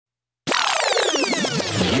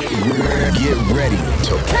ready to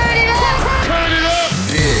turn it up. Turn it up.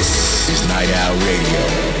 This is Night Owl Radio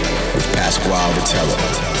with Pasquale Vitella.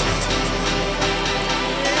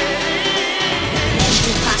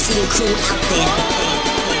 Every posse and crew out there.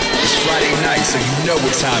 It's Friday night, so you know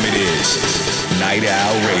what time it is. Night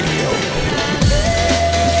Owl Radio.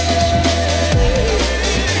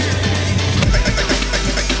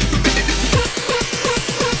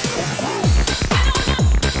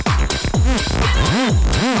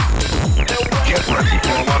 Get ready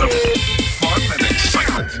for a lot of fun and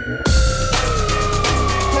excitement.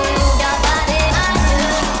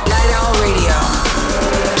 Night Owl Radio,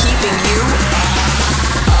 keeping you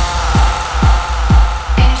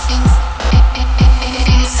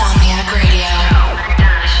Insomniac Radio.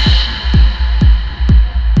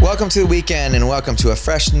 Welcome to the weekend and welcome to a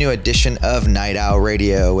fresh new edition of Night Owl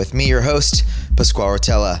Radio with me, your host, Pasquale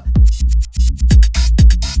Rotella.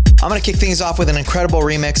 I'm going to kick things off with an incredible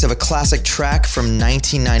remix of a classic track from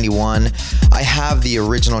 1991. I have the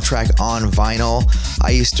original track on vinyl.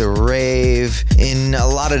 I used to rave in a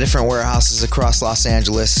lot of different warehouses across Los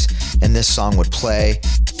Angeles, and this song would play.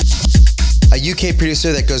 A UK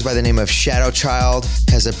producer that goes by the name of Shadow Child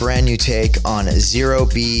has a brand new take on Zero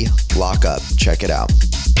B Lockup. Check it out.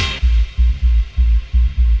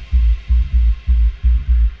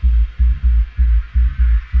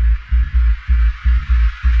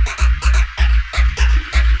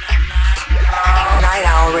 Night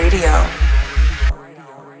Owl Radio.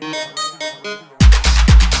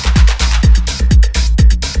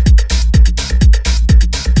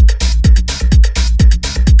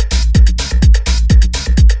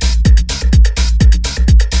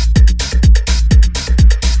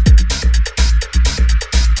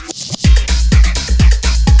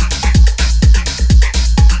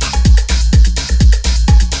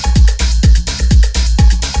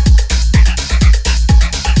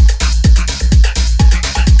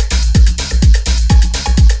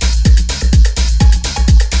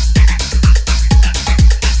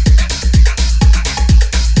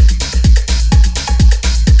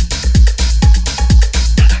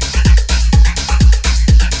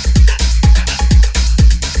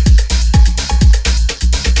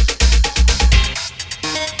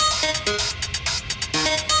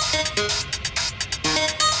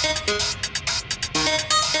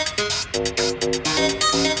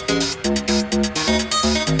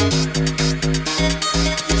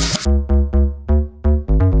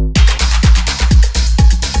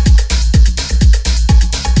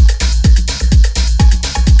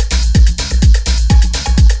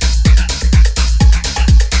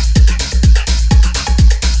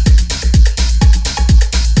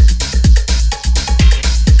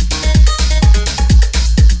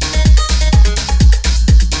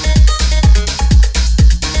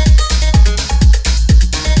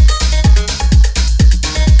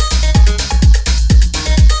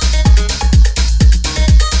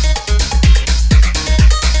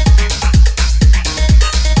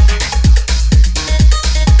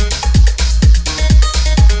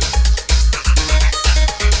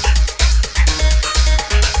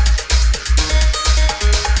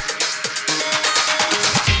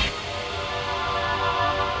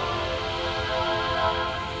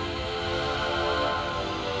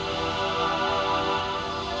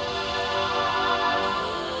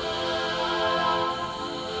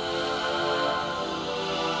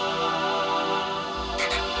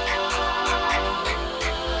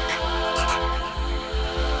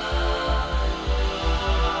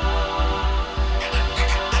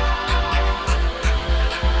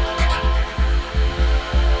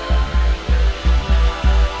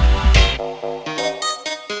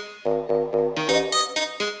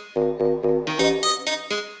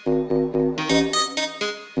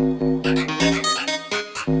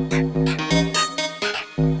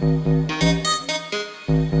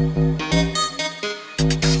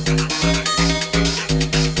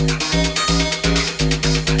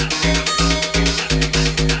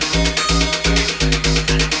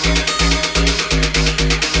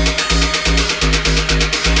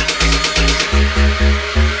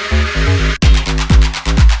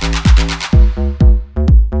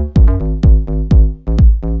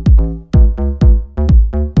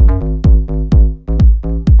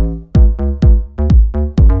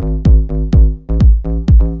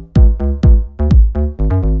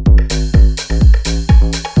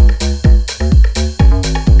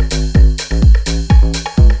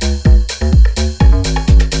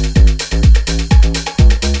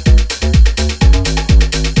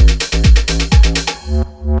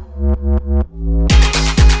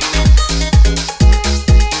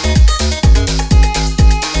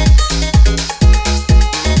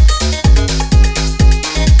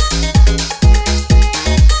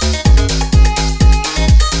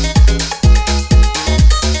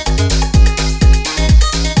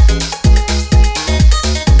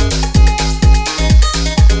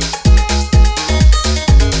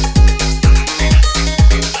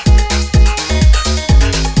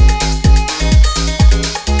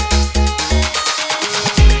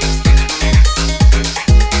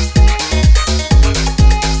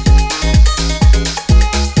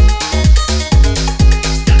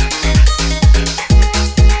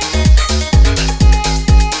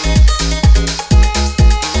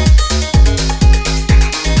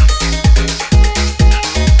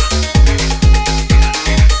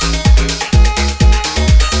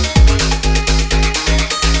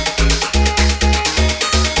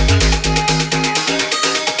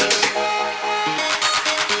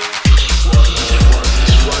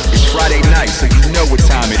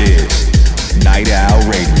 Night Owl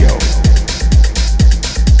Radio.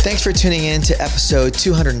 Thanks for tuning in to episode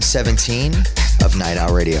 217 of Night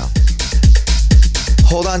Owl Radio.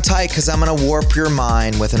 Hold on tight because I'm going to warp your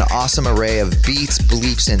mind with an awesome array of beats,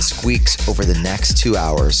 bleeps, and squeaks over the next 2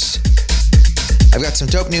 hours. I've got some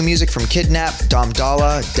dope new music from Kidnap, Dom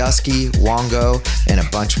Dalla, Dusky, Wongo, and a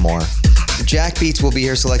bunch more. Jack Beats will be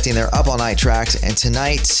here selecting their Up All Night tracks, and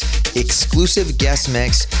tonight's exclusive guest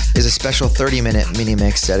mix is a special 30-minute mini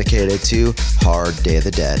mix dedicated to Hard Day of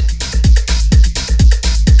the Dead.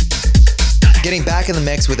 Getting back in the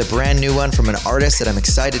mix with a brand new one from an artist that I'm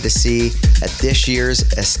excited to see at this year's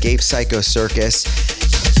Escape Psycho Circus,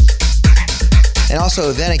 and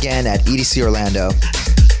also then again at EDC Orlando.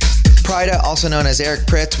 Prida, also known as Eric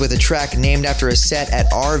Pritz, with a track named after a set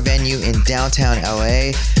at our venue in downtown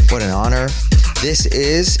LA. What an honor. This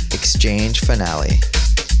is Exchange Finale.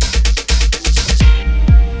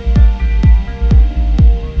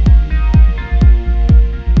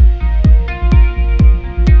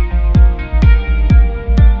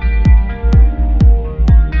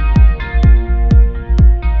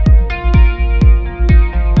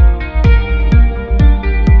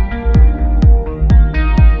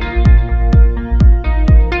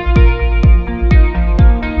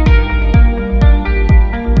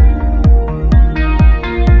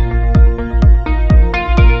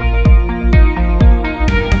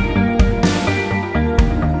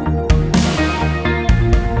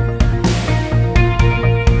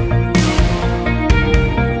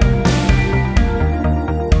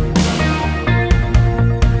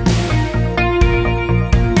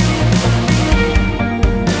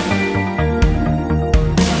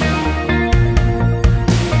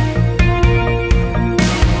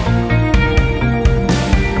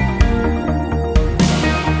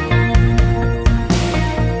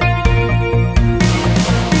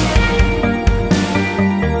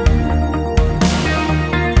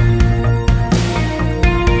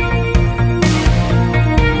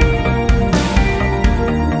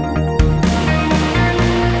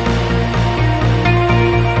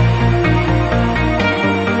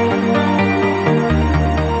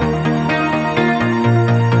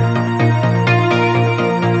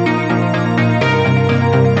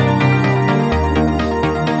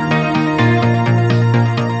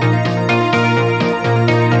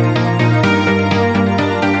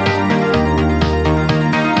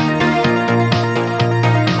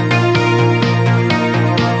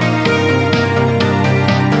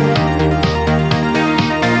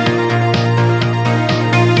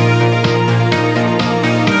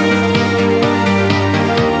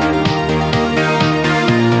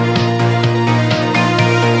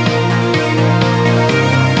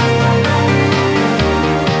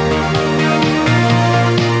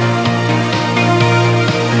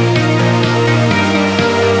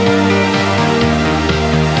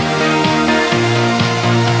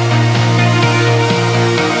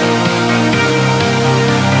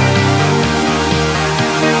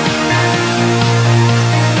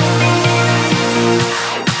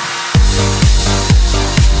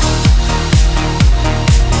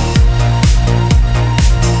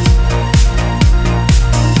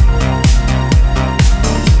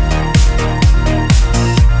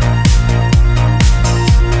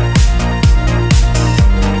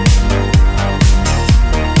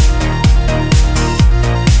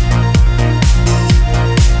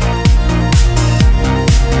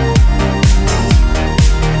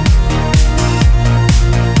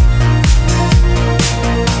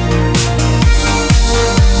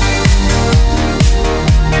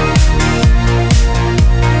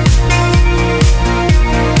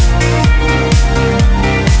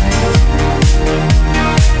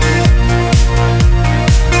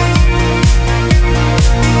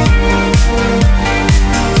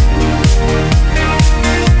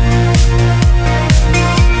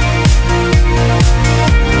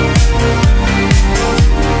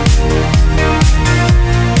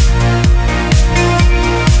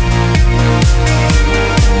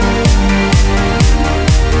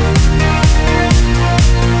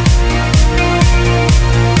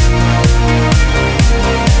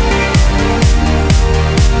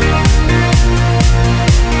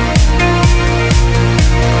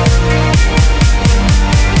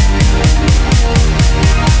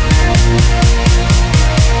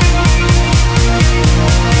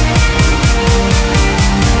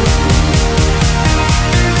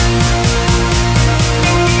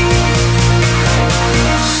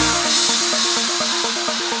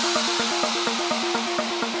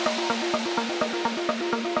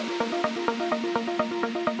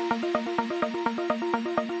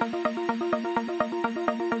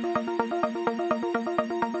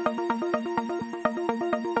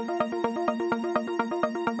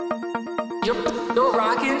 You're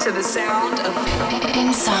rocking to the sound of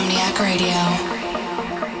Insomniac Radio.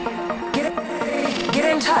 Get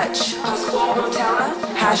in touch. Pasquale Rotella,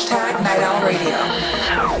 hashtag Night Owl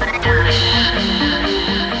Radio.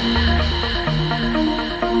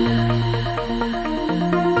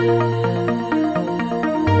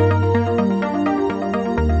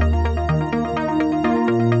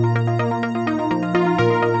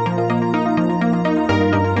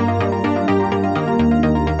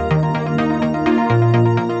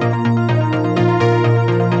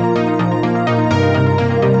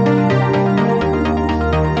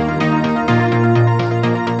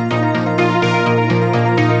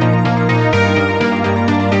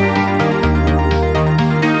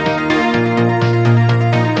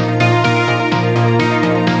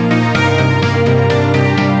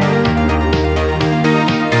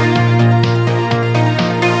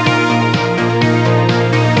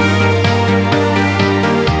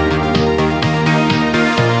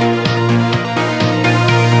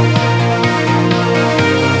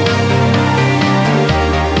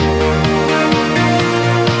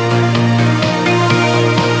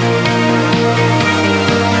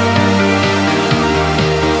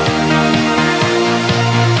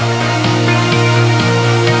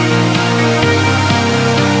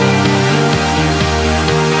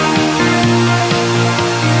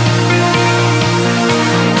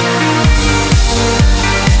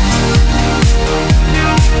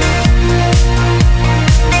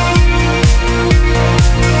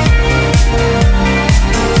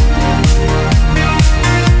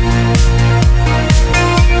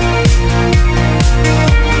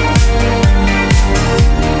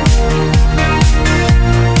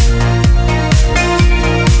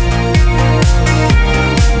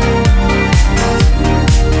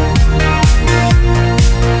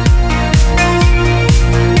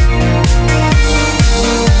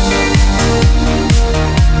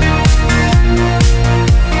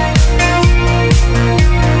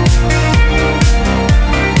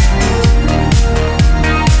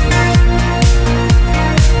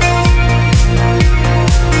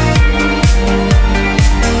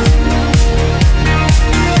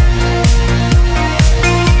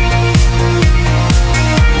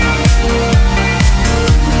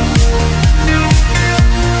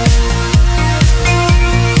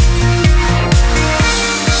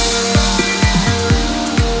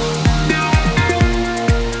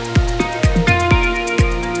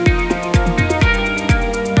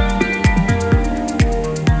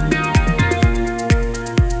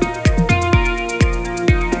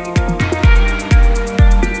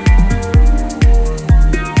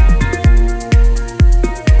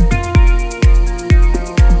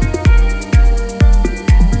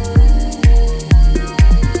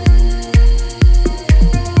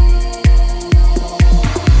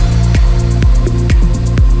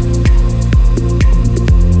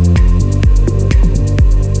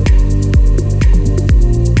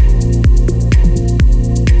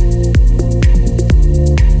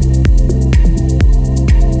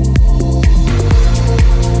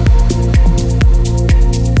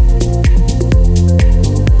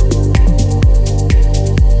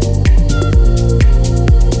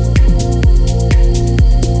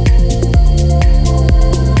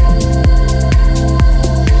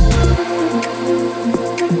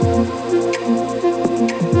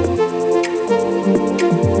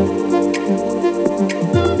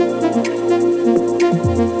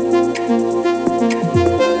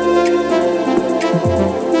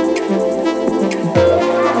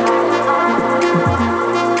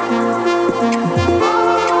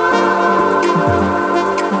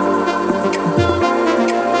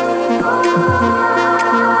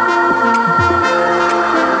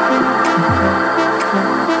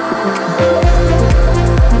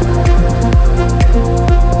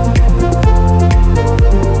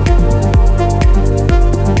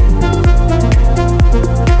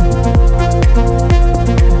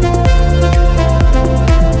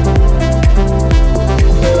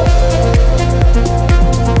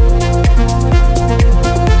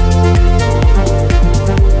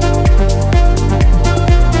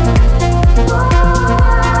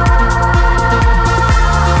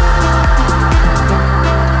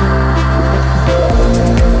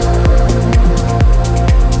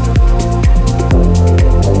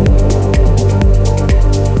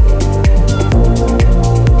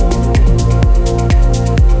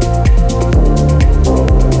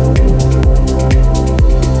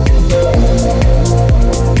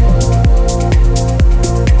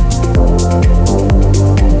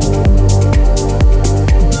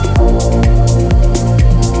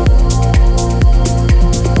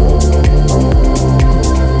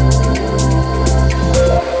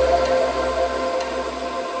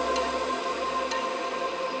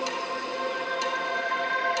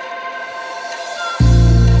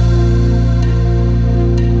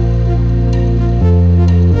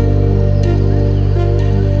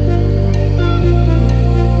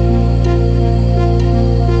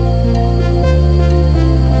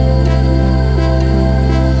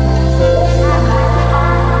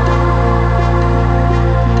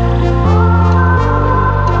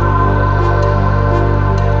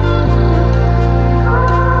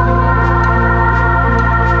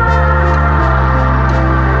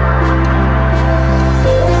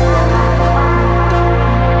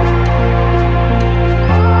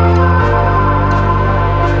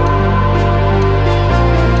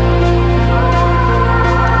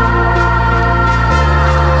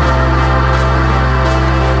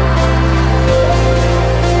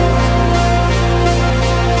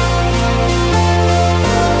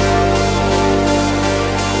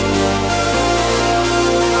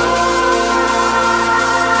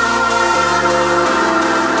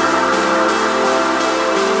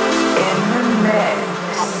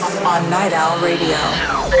 on Night Owl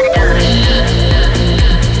Radio.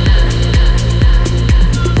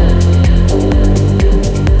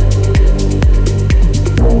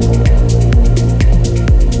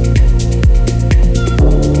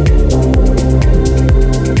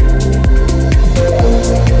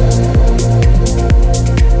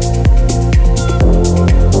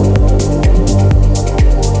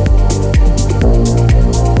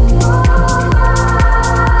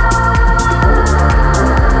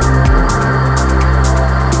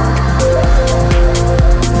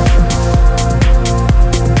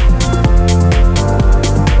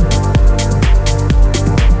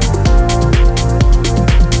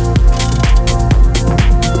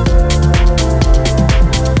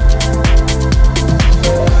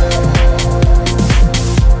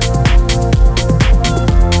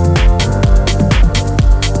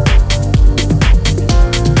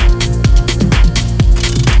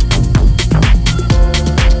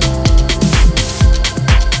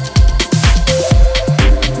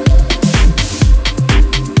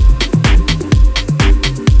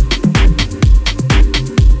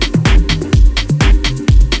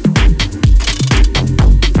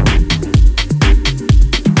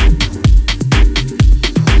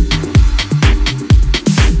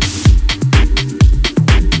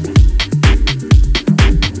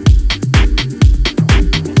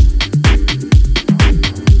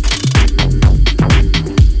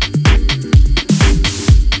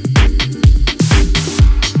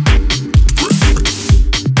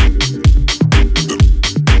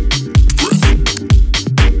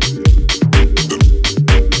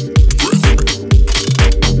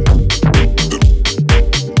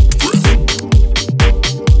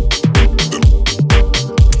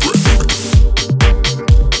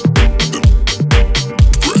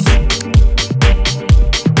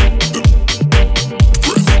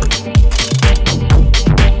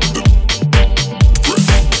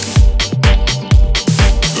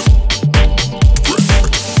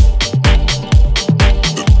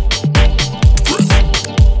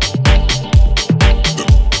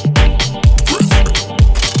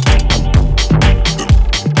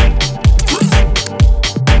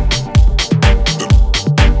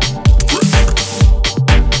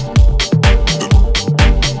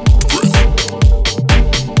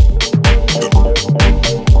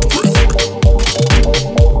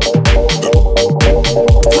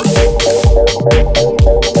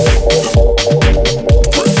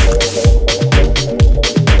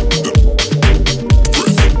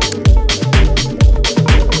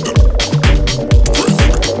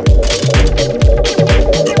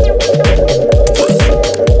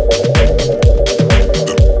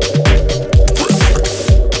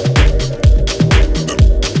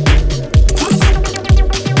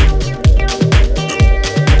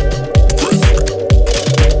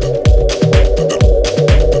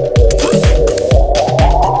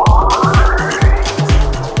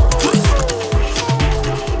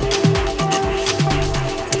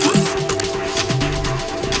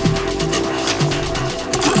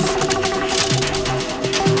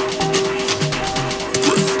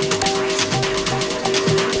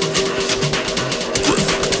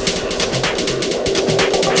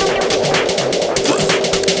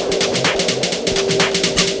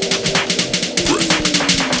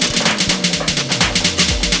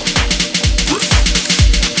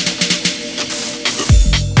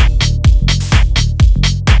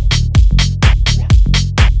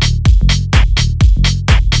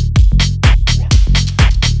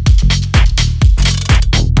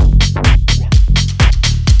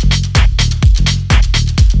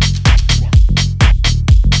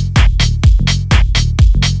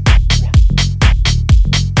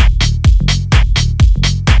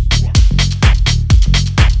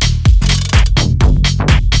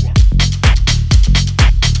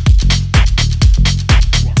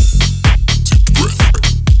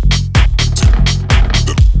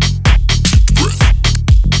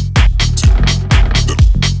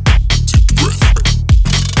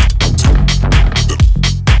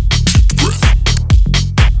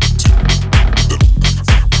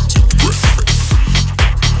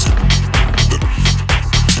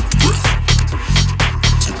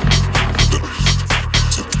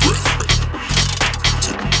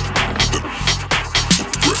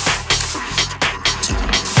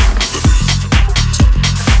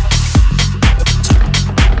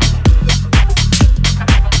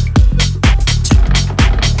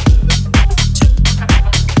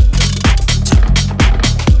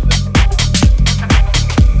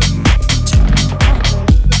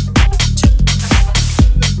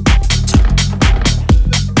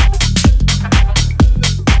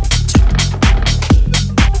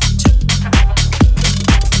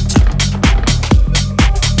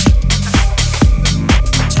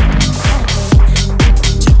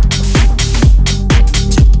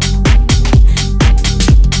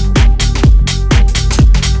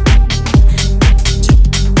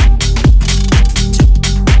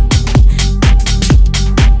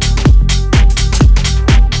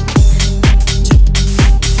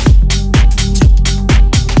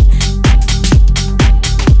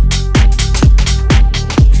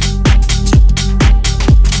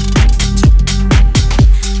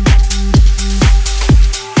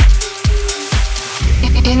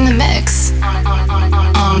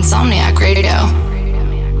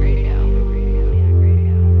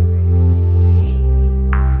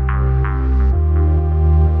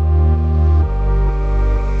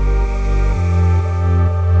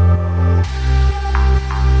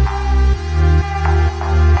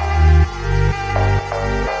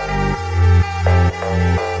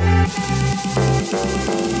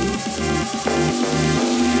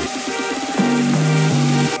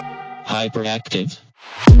 Hyperactive.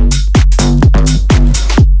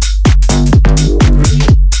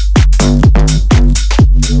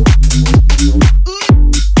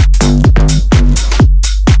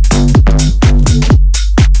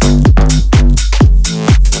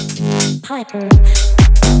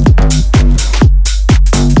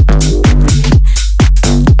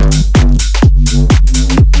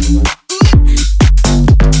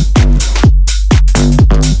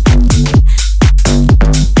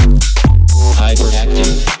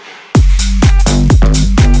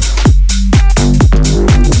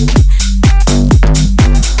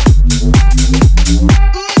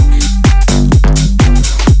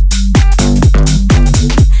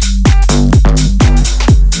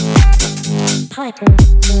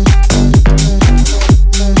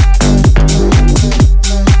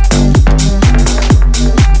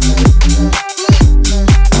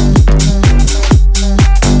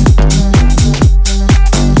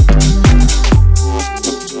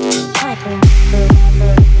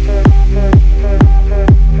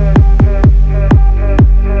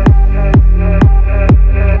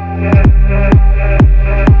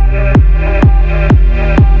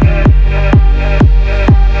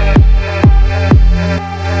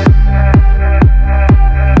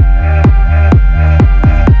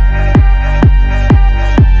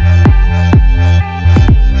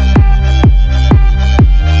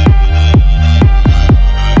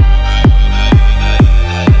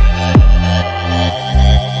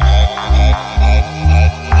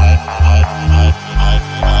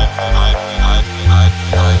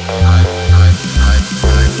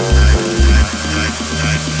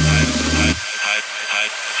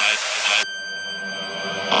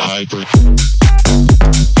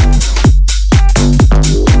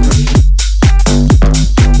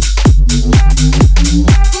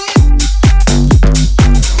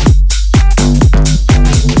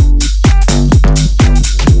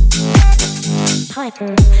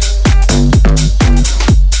 Hyper.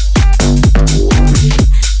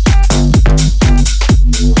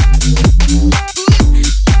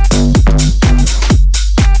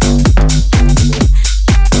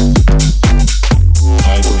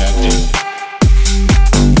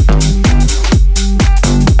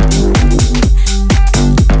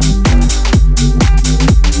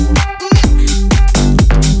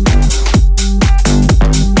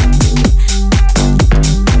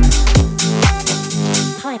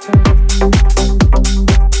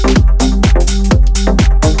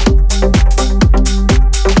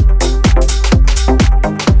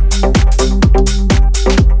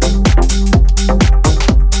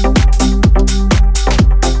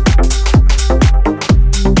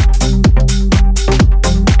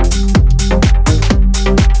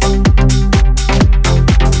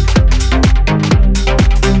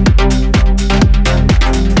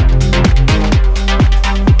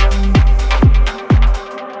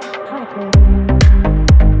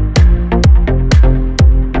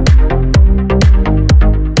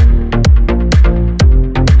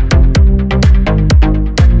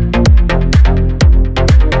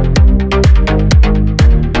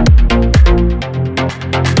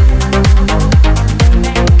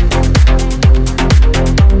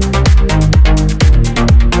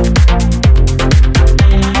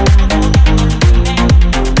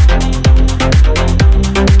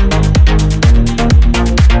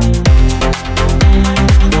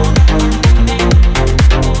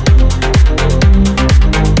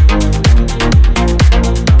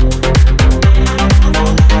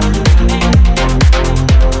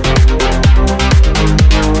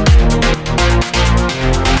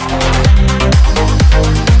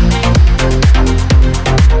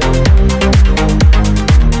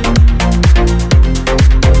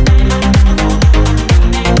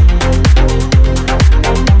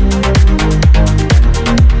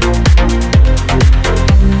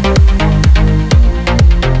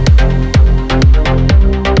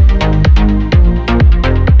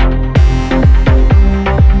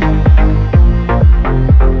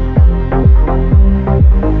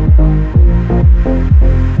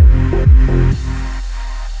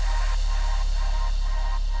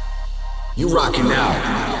 rocking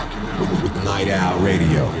out with Night Owl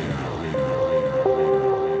Radio.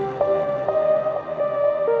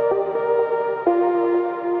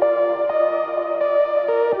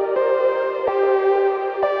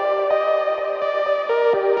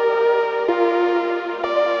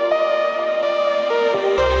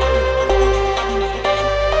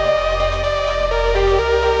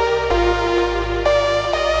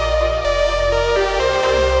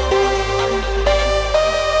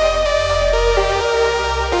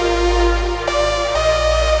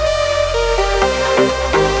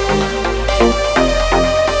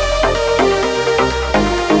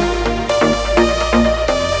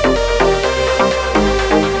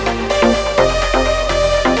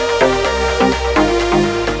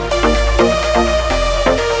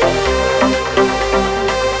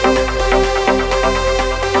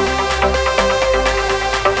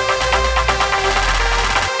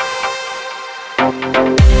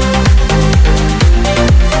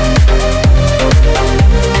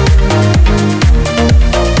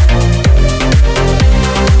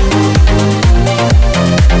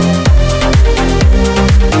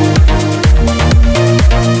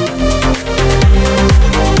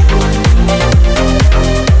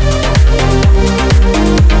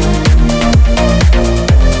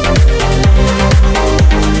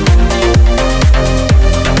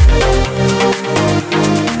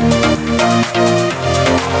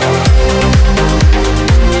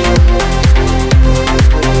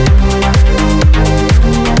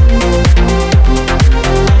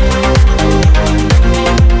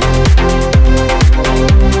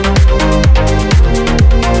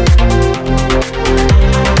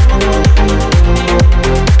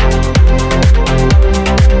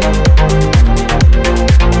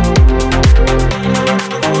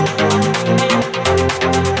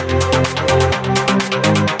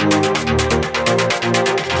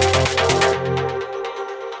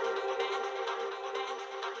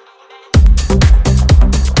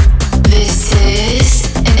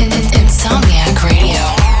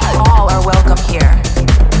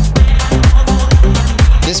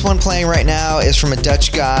 From a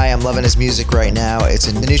Dutch guy. I'm loving his music right now. It's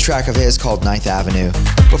a new track of his called 9th Avenue.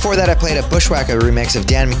 Before that, I played a Bushwhacker remix of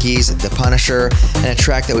Dan McKee's The Punisher and a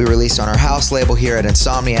track that we released on our house label here at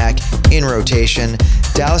Insomniac, In Rotation.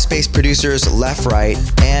 Dallas-based producers Left Right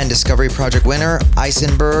and Discovery Project winner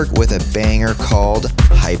Eisenberg with a banger called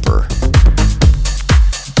Hyper.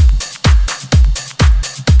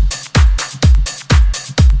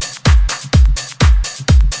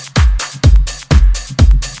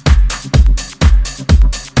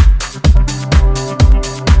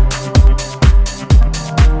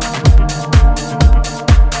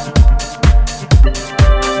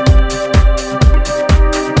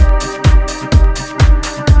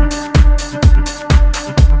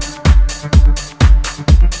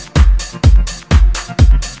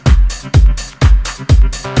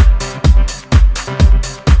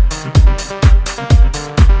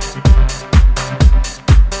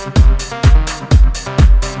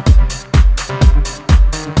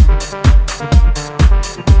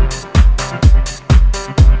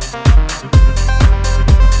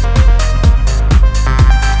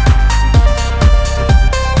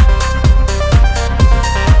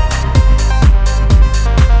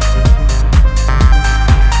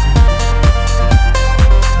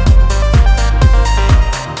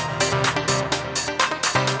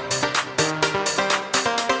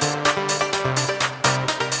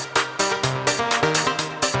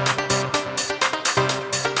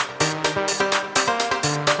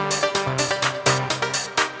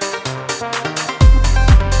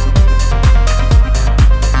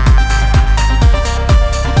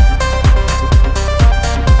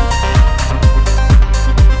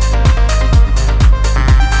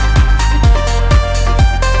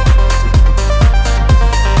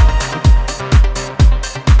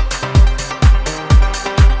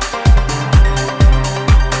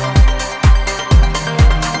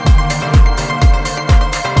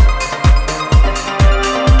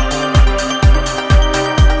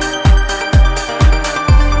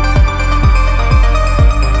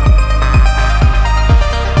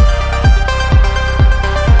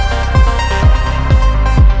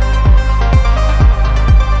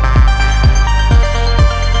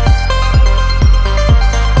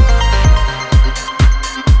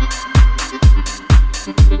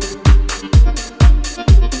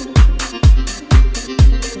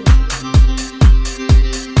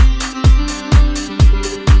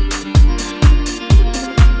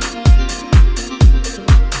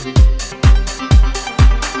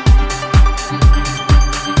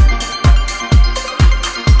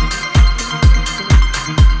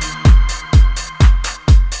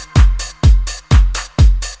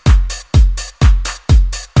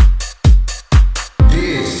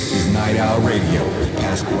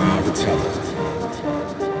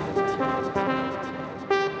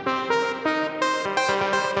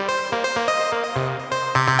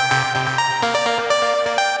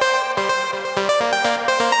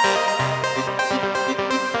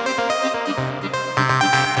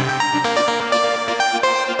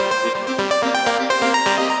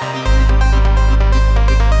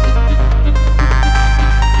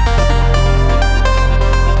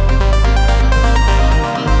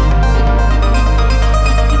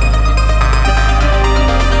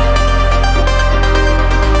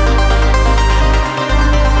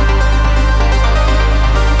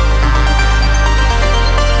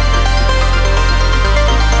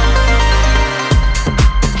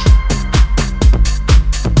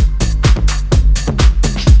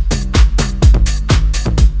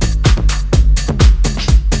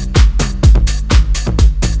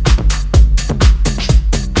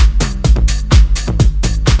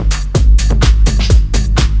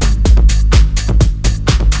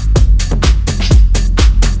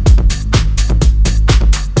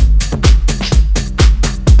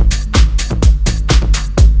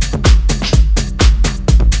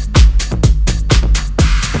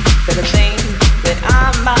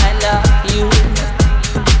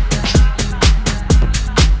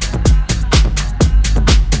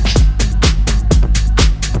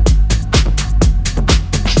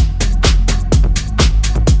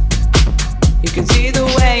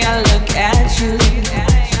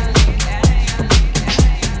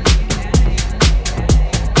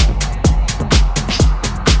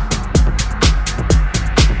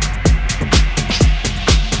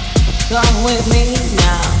 Come with me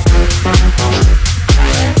now.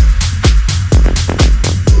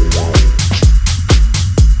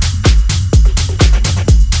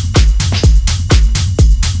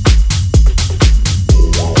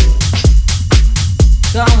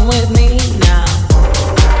 Come with me now.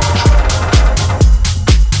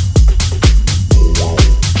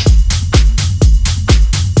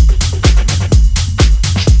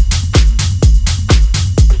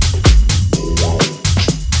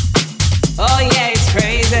 Oh yeah, it's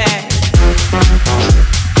crazy.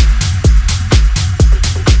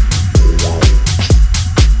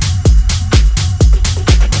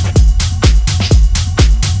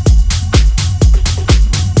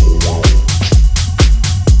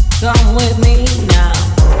 Come with me now.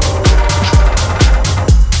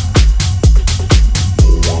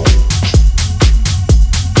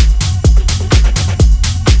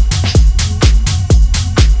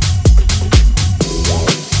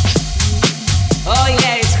 Oh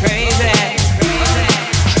yeah, it's crazy.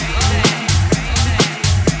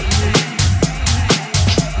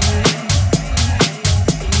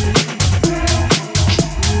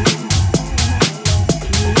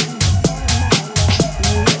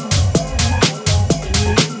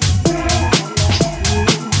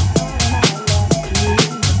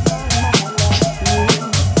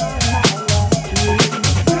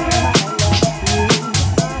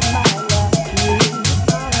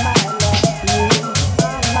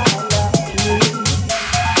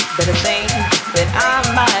 But I think that I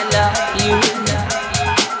might love you.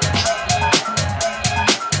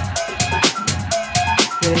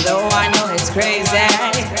 Even though I know it's crazy.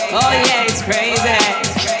 Oh yeah, it's crazy.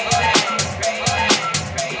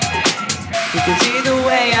 You can see the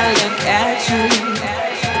way I look at you,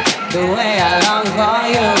 the way I long for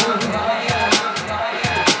you.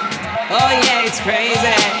 Oh yeah, it's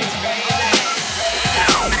crazy.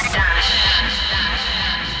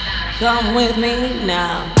 Come with me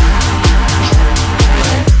now.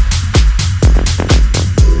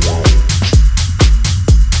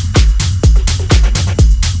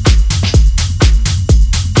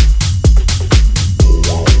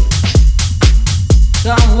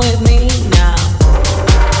 Come with me now.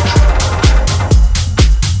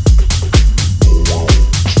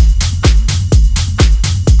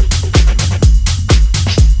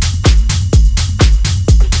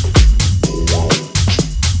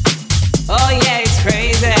 Oh yeah, it's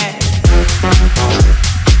crazy.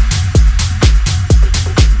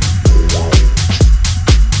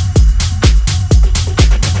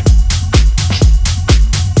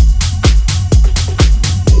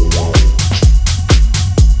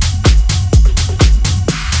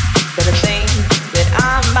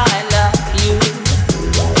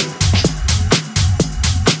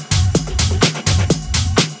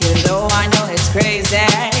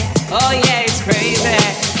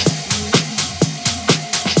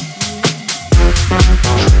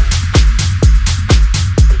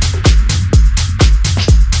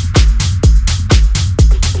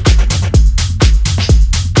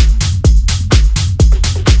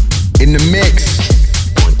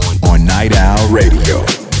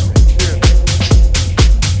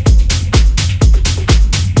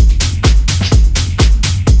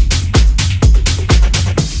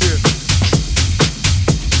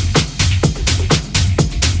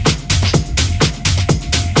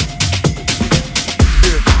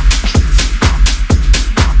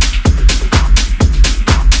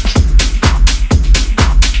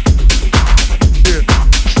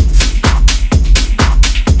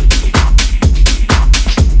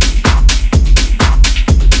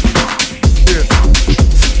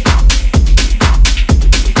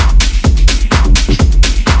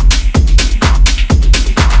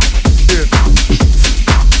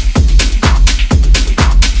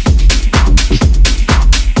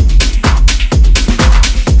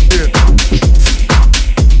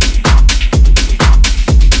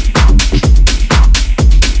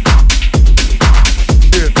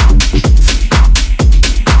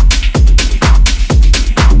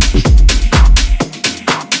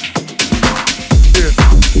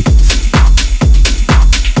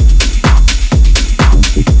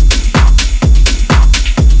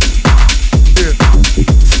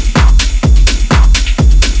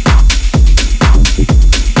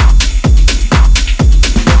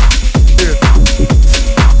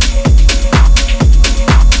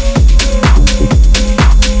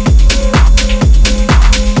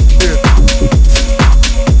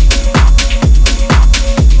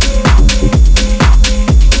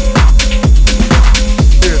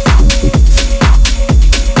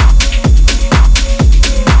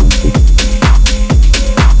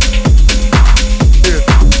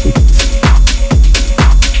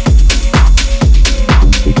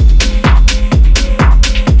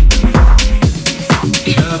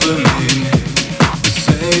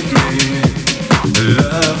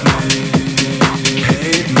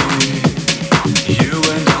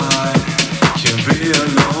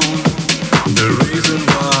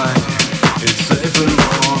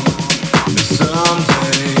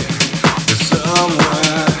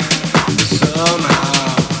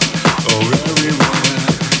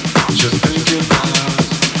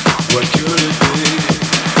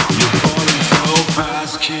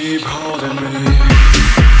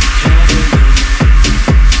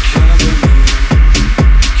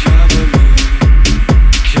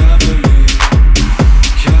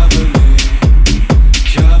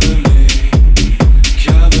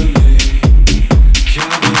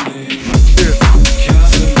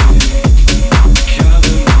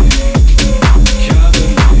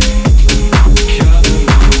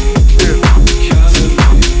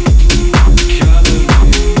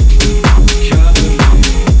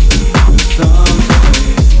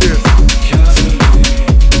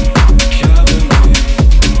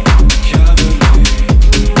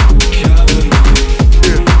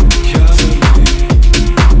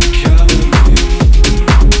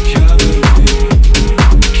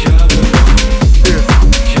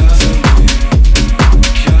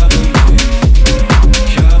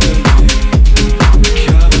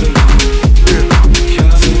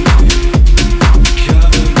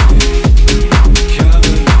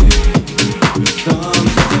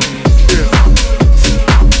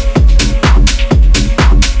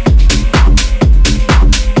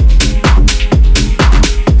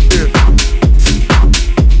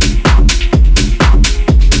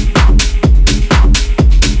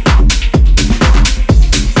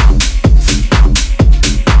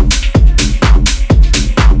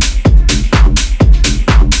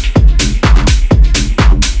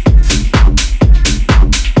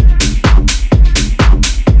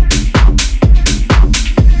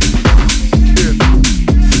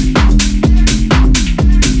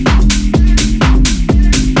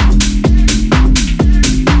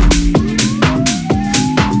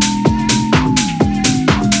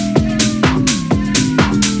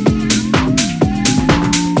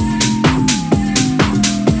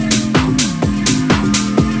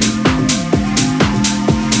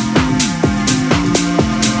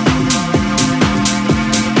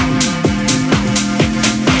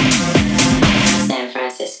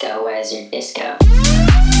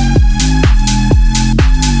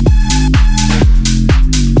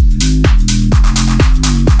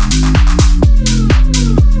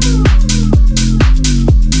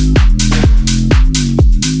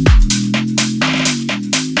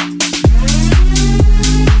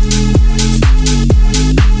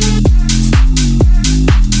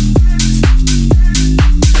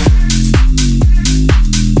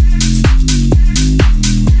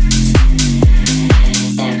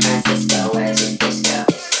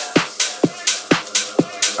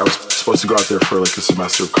 supposed to go out there for like a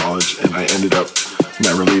semester of college, and I ended up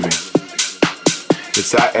never leaving.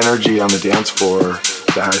 It's that energy on the dance floor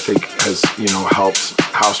that I think has, helped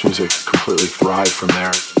house music completely thrive from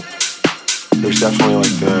there. There's definitely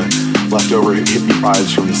like the leftover hippie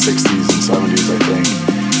vibes from the 60s and 70s, I think.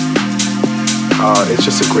 It's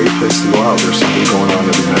just a great place to go out. There's something going on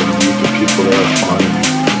every night of the week, and people there are fun.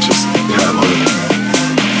 It's just, I love it.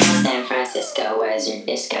 San Francisco, where's your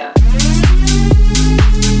disco?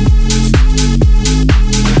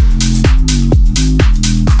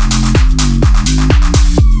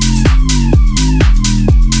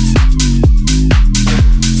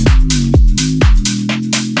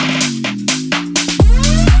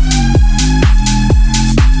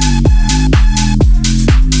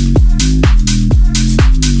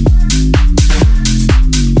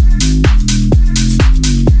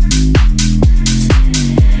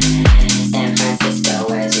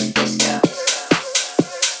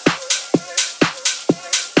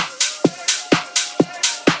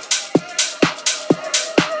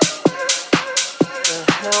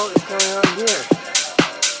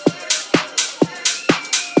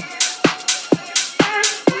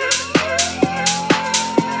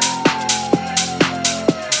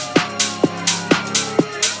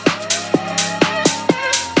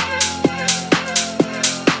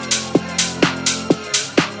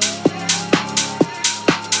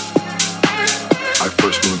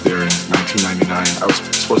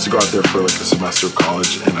 Of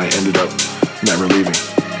college, and I ended up never leaving.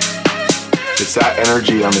 It's that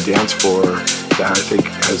energy on the dance floor that I think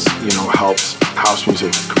has, helped house music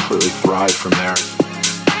completely thrive from there.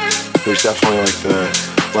 There's definitely like the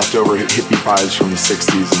leftover hippie vibes from the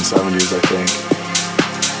 60s and 70s, I think.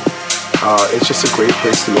 It's just a great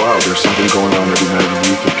place to go out. There's something going on every night of the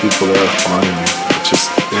week, and people there are fun, and it's just,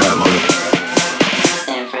 I love it.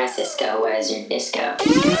 San Francisco, where's your disco?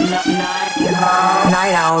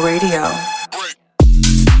 Night Owl Radio.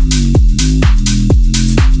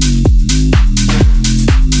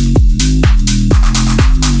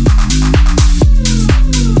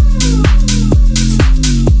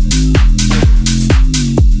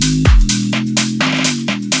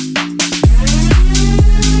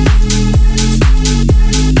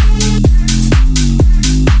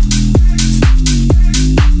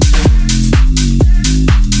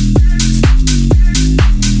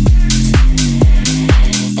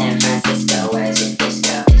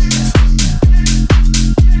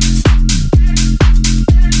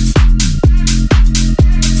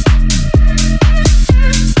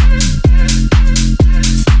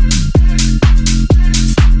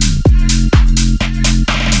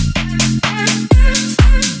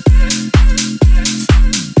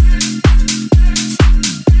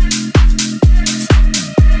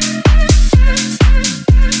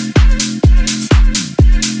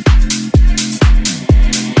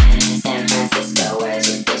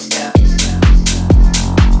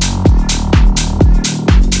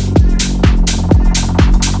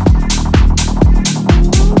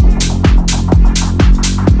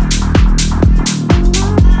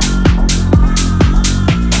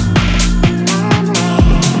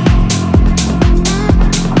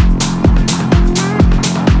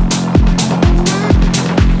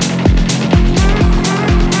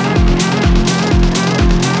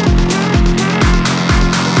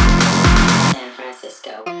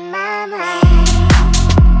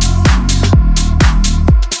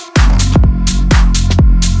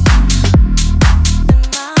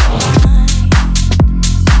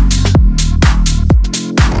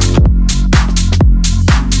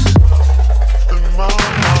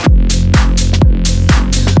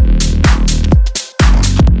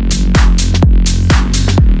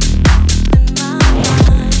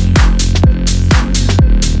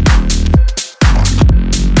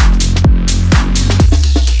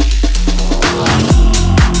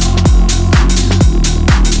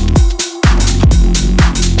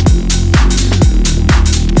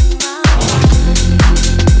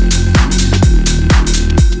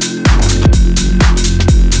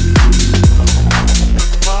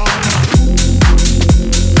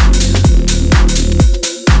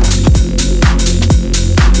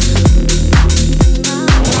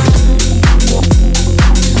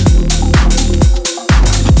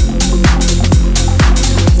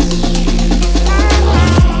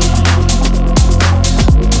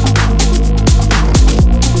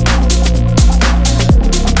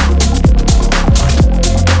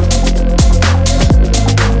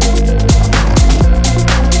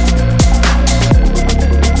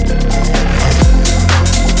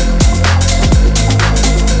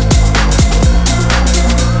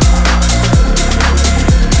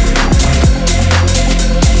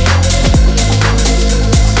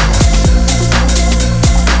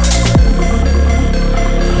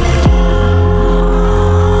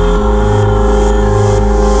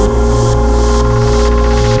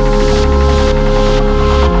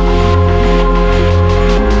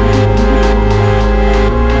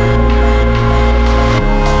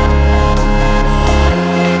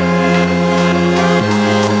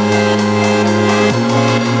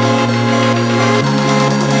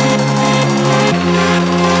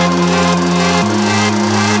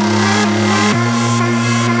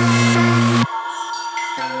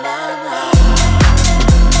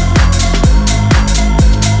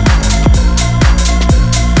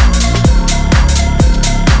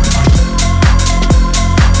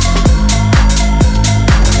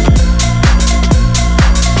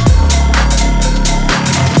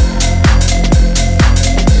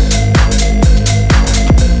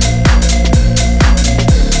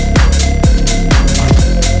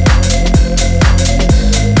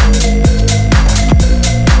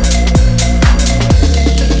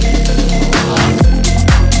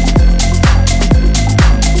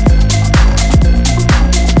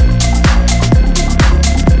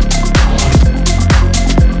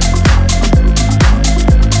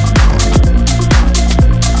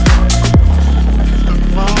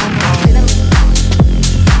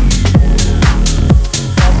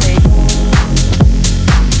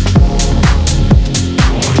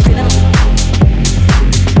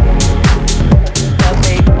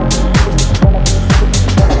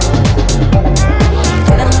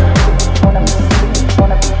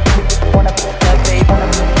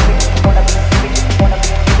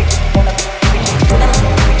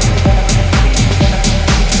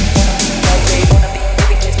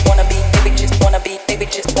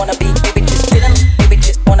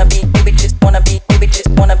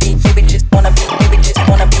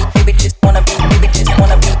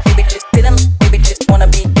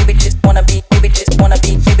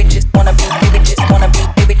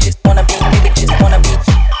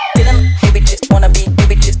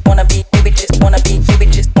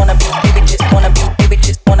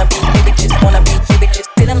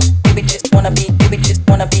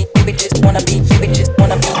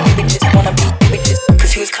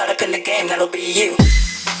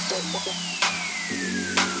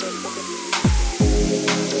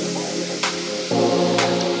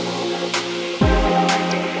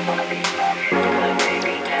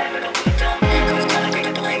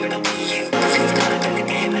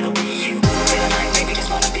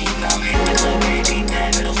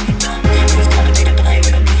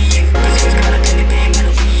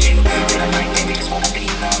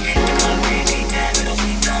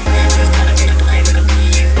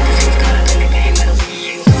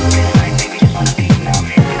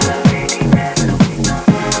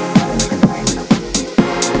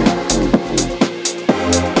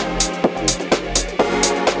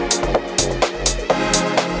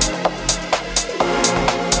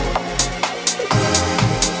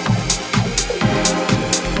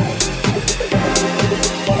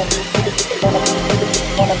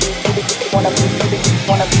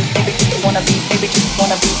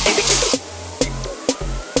 be, baby, just.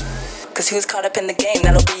 Cause who's caught up in the game,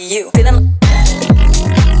 that'll be you. Didn't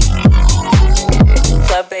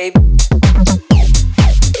club, baby.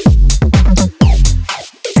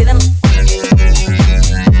 Didn't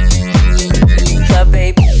club,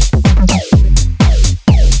 baby.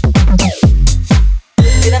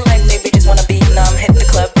 Didn't like maybe just wanna be numb. Hit the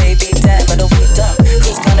club, baby, damn, it'll be dumb.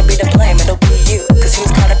 Who's gonna be the blame? It'll be you. Cause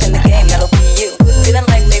who's caught up in the game, that'll be you. Didn't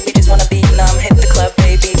like maybe just wanna be numb. Hit the club,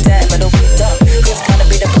 baby, damn, it'll be dumb. Who's gonna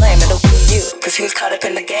be the blame? It'll be you. Cause who's caught up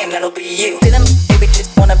in the game, that'll be you. Didn't maybe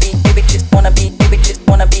just wanna be, maybe just wanna be, maybe just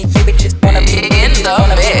wanna be, maybe just wanna be in the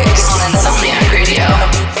mix on Insomniac Radio.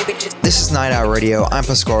 This is Night Out Radio. I'm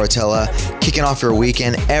Pasquale Rotella, kicking off your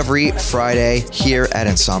weekend every Friday here at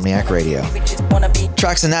Insomniac Radio.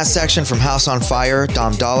 Tracks in that section from House on Fire,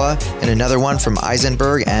 Dom Dalla, and another one from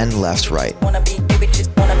Eisenberg and Left Right.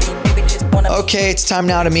 Okay, it's time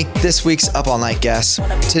now to meet this week's Up All Night guests.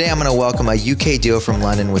 Today I'm going to welcome a UK duo from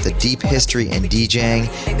London with a deep history in DJing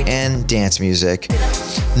and dance music.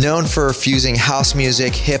 Known for fusing house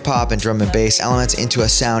music, hip-hop, and drum and bass elements into a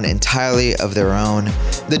sound entirely of their own.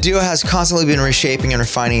 The duo has constantly been reshaping and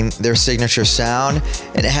refining their signature sound,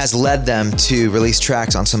 and it has led them to release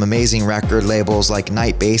tracks on some amazing record labels like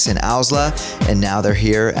Night Bass and Owsla, and now they're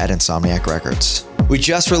here at Insomniac Records. We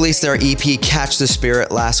just released their EP Catch the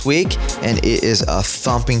Spirit last week, and it is a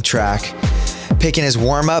thumping track. Picking his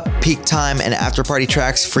warm-up, peak time, and after-party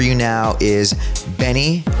tracks for you now is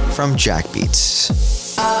Benny from Jack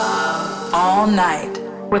Beats. All night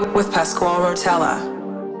with Pasquale Rotella.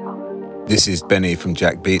 This is Benny from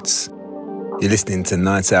Jack Beats. You're listening to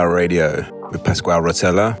Night Out Radio with Pasquale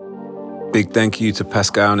Rotella. Big thank you to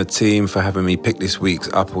Pascal and the team for having me pick this week's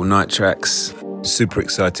Up All Night tracks. Super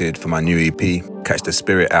excited for my new EP, Catch the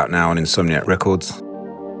Spirit, out now on Insomniac Records.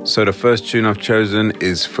 So the first tune I've chosen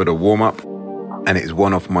is for the warm-up, and it's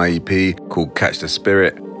one off my EP called Catch the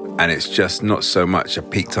Spirit, and it's just not so much a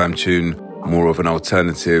peak time tune, more of an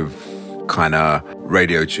alternative kind of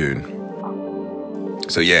radio tune.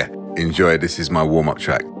 So yeah, enjoy. This is my warm-up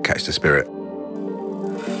track, Catch the Spirit.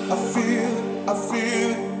 I feel it, I feel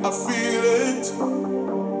it, I feel it.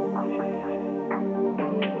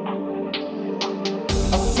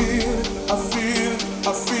 I feel it, I feel it, I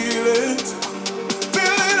feel it.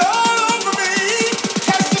 Feel it all over me.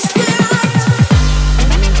 Catch the spirit. Catch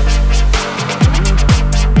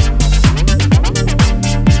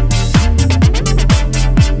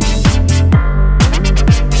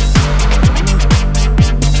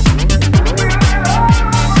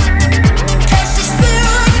the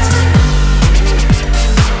spirit.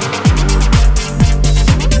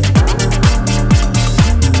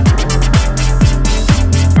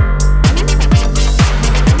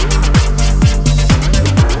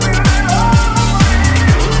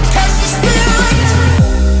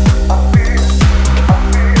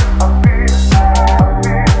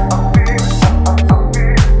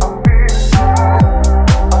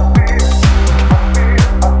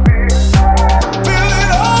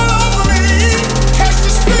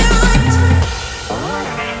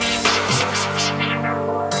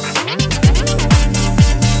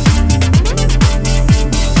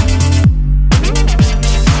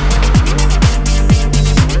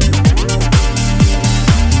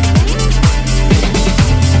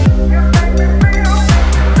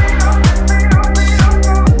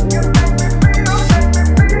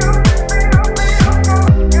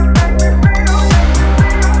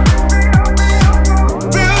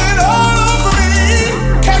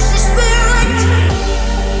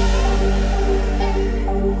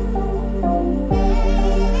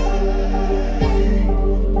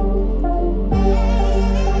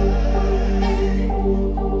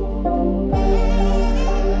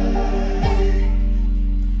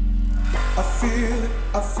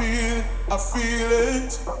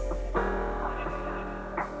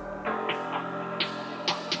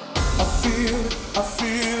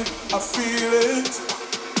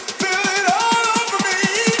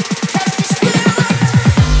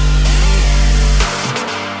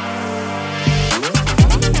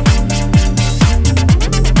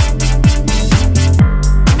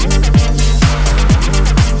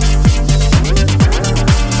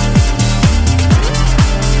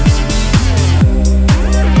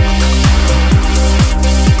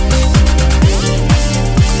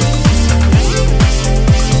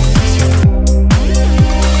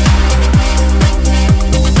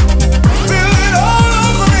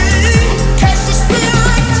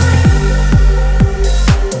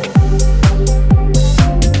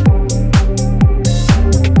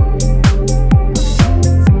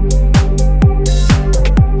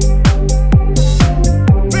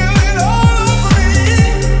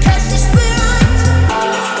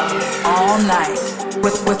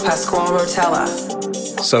 Pasquale Rotella.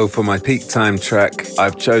 So for my peak time track,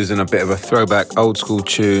 I've chosen a bit of a throwback old school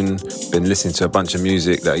tune. Been listening to a bunch of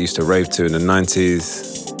music that I used to rave to in the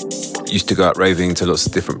 90s. Used to go out raving to lots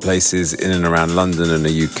of different places in and around London and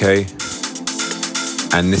the UK.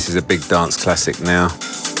 And this is a big dance classic now.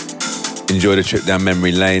 Enjoy the trip down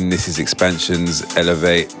memory lane. This is Expansions,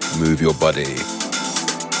 Elevate, Move Your Body.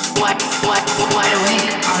 Wide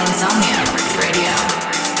awake on Insomnia Radio.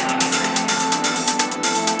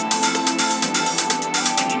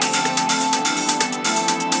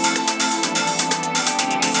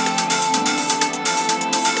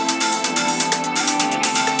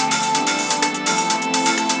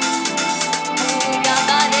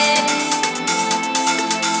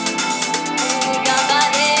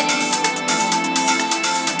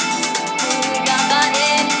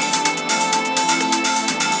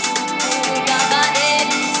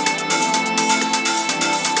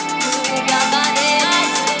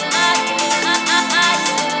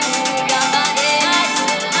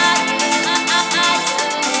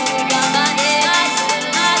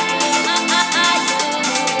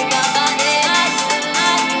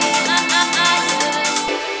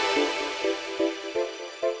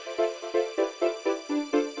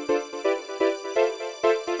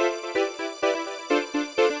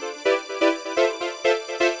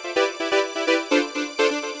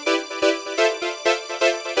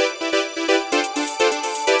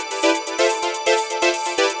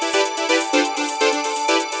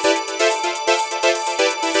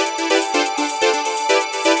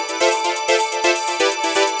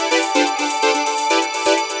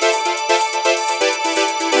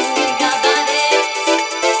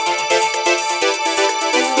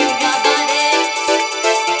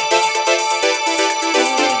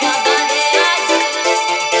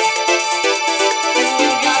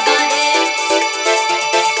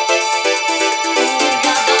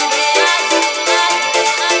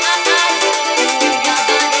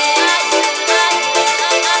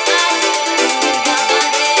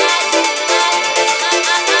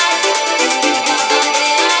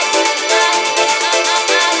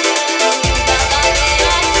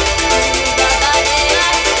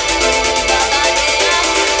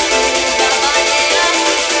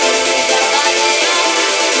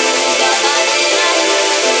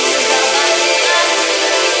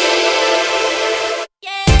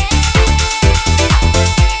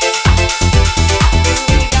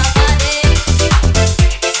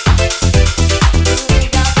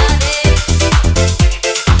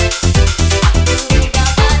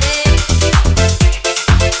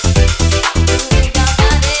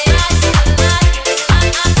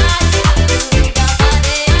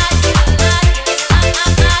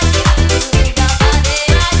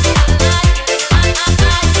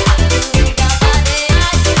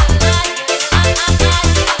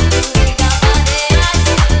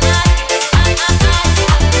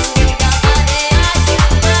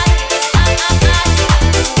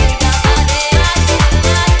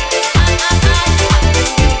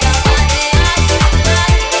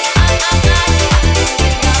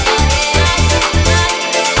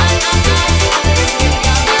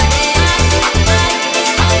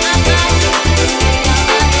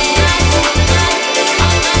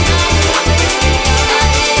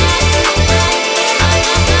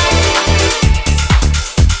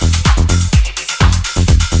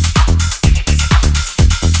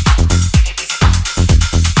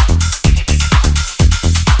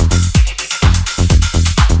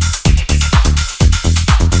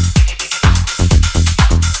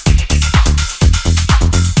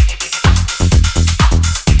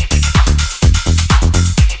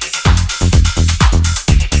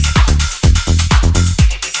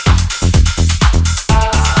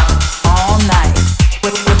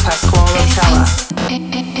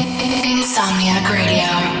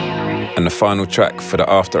 And the final track for the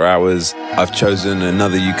After Hours, I've chosen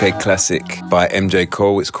another UK classic by MJ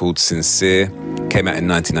Cole. It's called Sincere. Came out in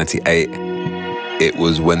 1998. It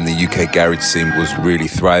was when the UK garage scene was really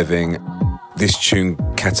thriving. This tune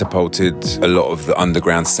catapulted a lot of the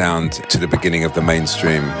underground sound to the beginning of the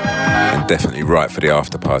mainstream, and definitely right for the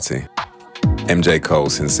after party. MJ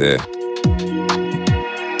Cole, Sincere.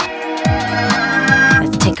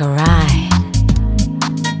 Let's take a ride.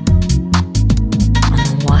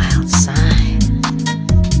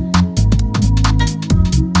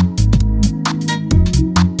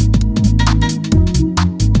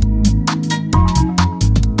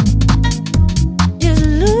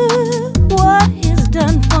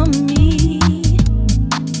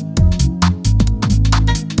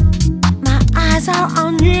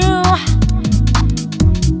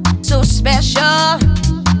 So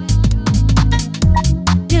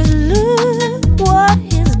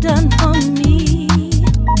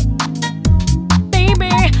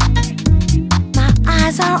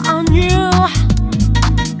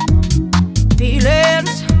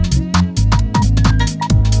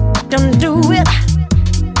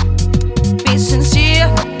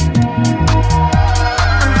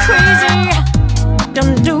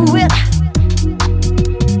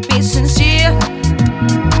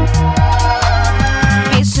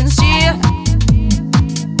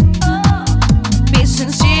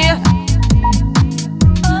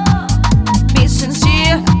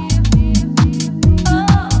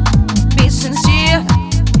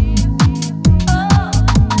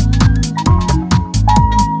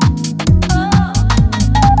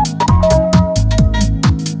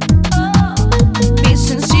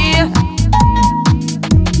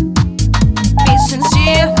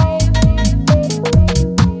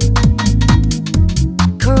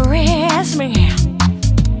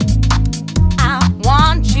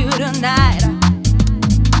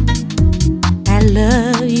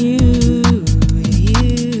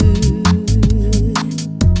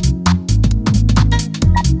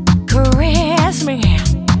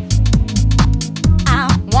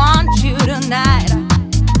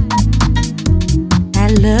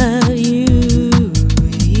love you.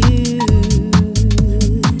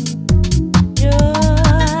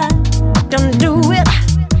 Don't do it.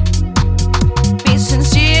 Be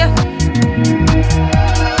sincere.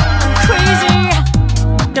 I'm crazy.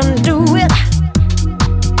 Don't do it.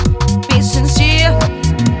 Be sincere.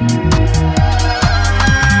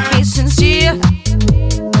 Be sincere.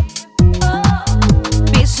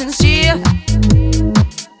 Be sincere.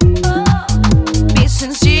 Be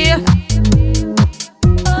sincere.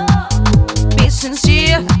 Be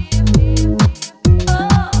sincere.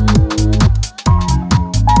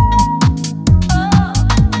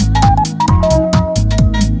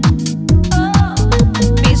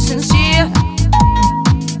 Be sincere.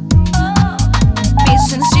 Be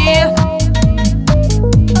sincere.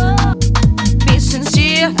 Be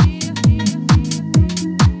sincere.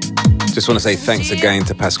 Just want to say thanks again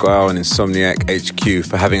to Pasquale and Insomniac HQ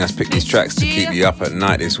for having us pick these tracks to keep you up at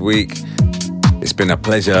night this week. It's been a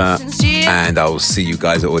pleasure, and I will see you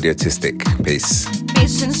guys at Audiotistic. Peace. Be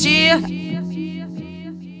sincere.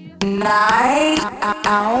 Night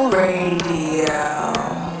Owl Radio.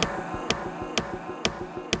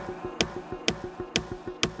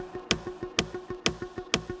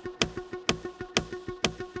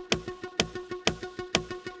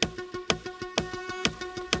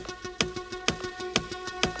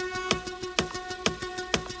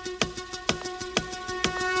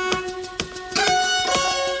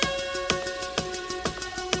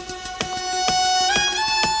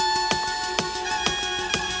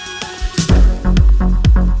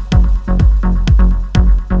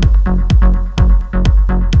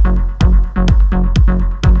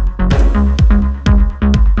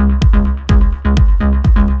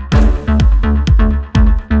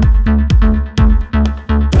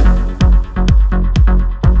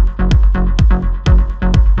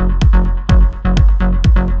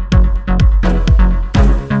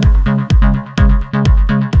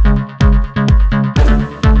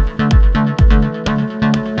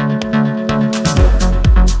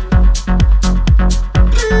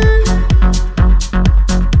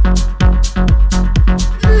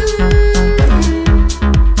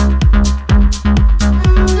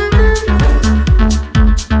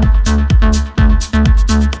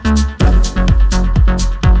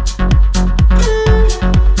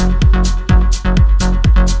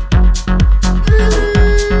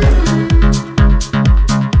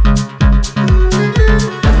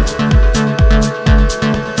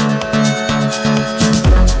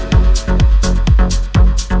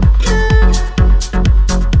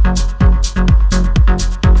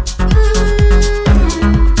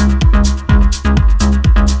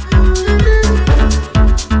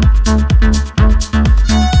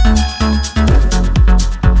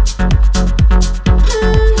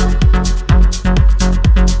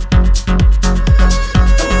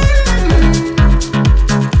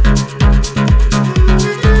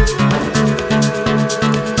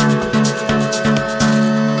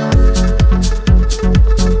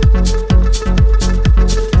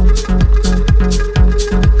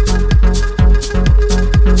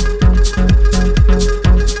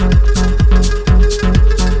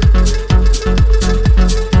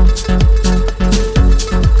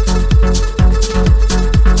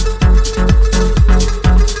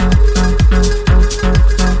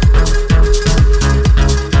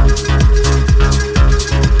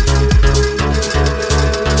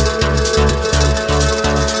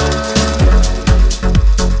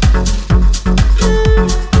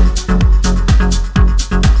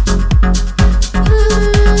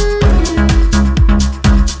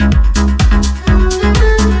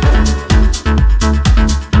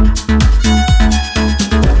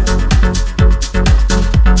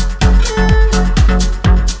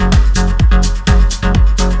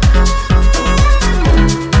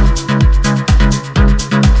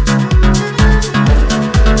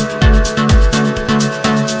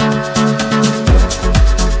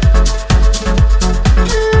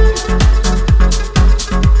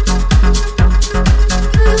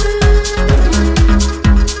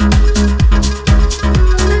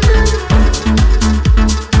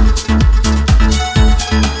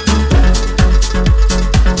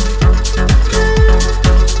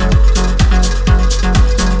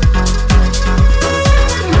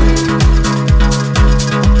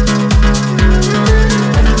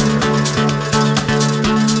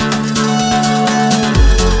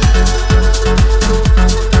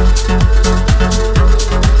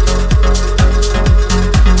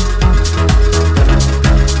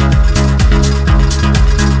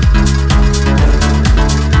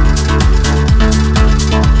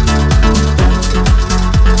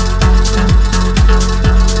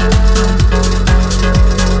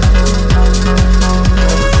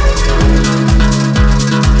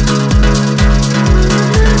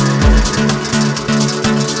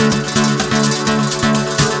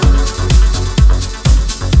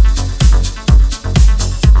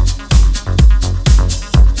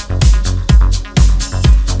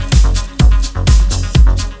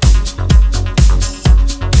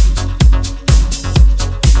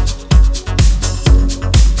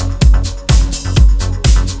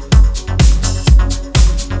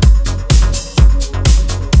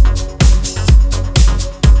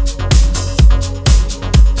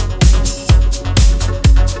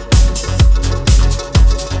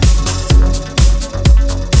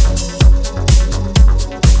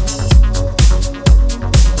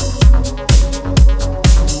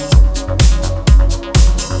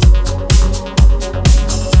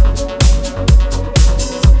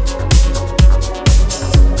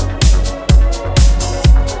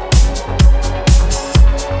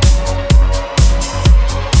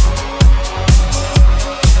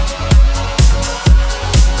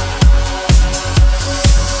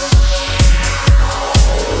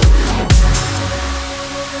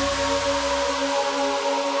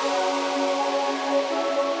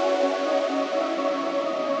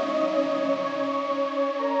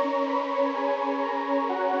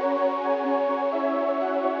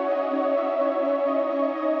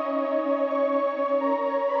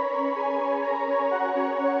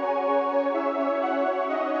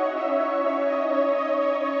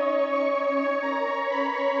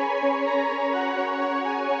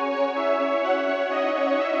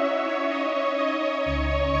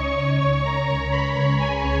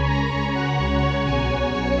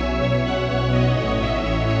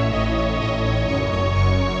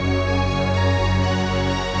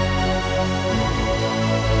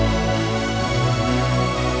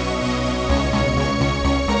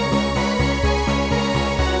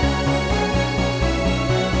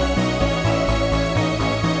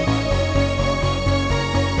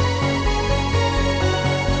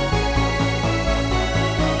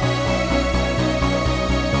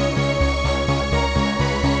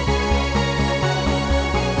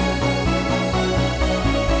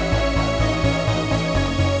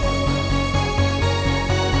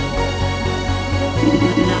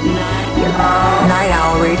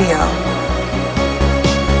 Radio.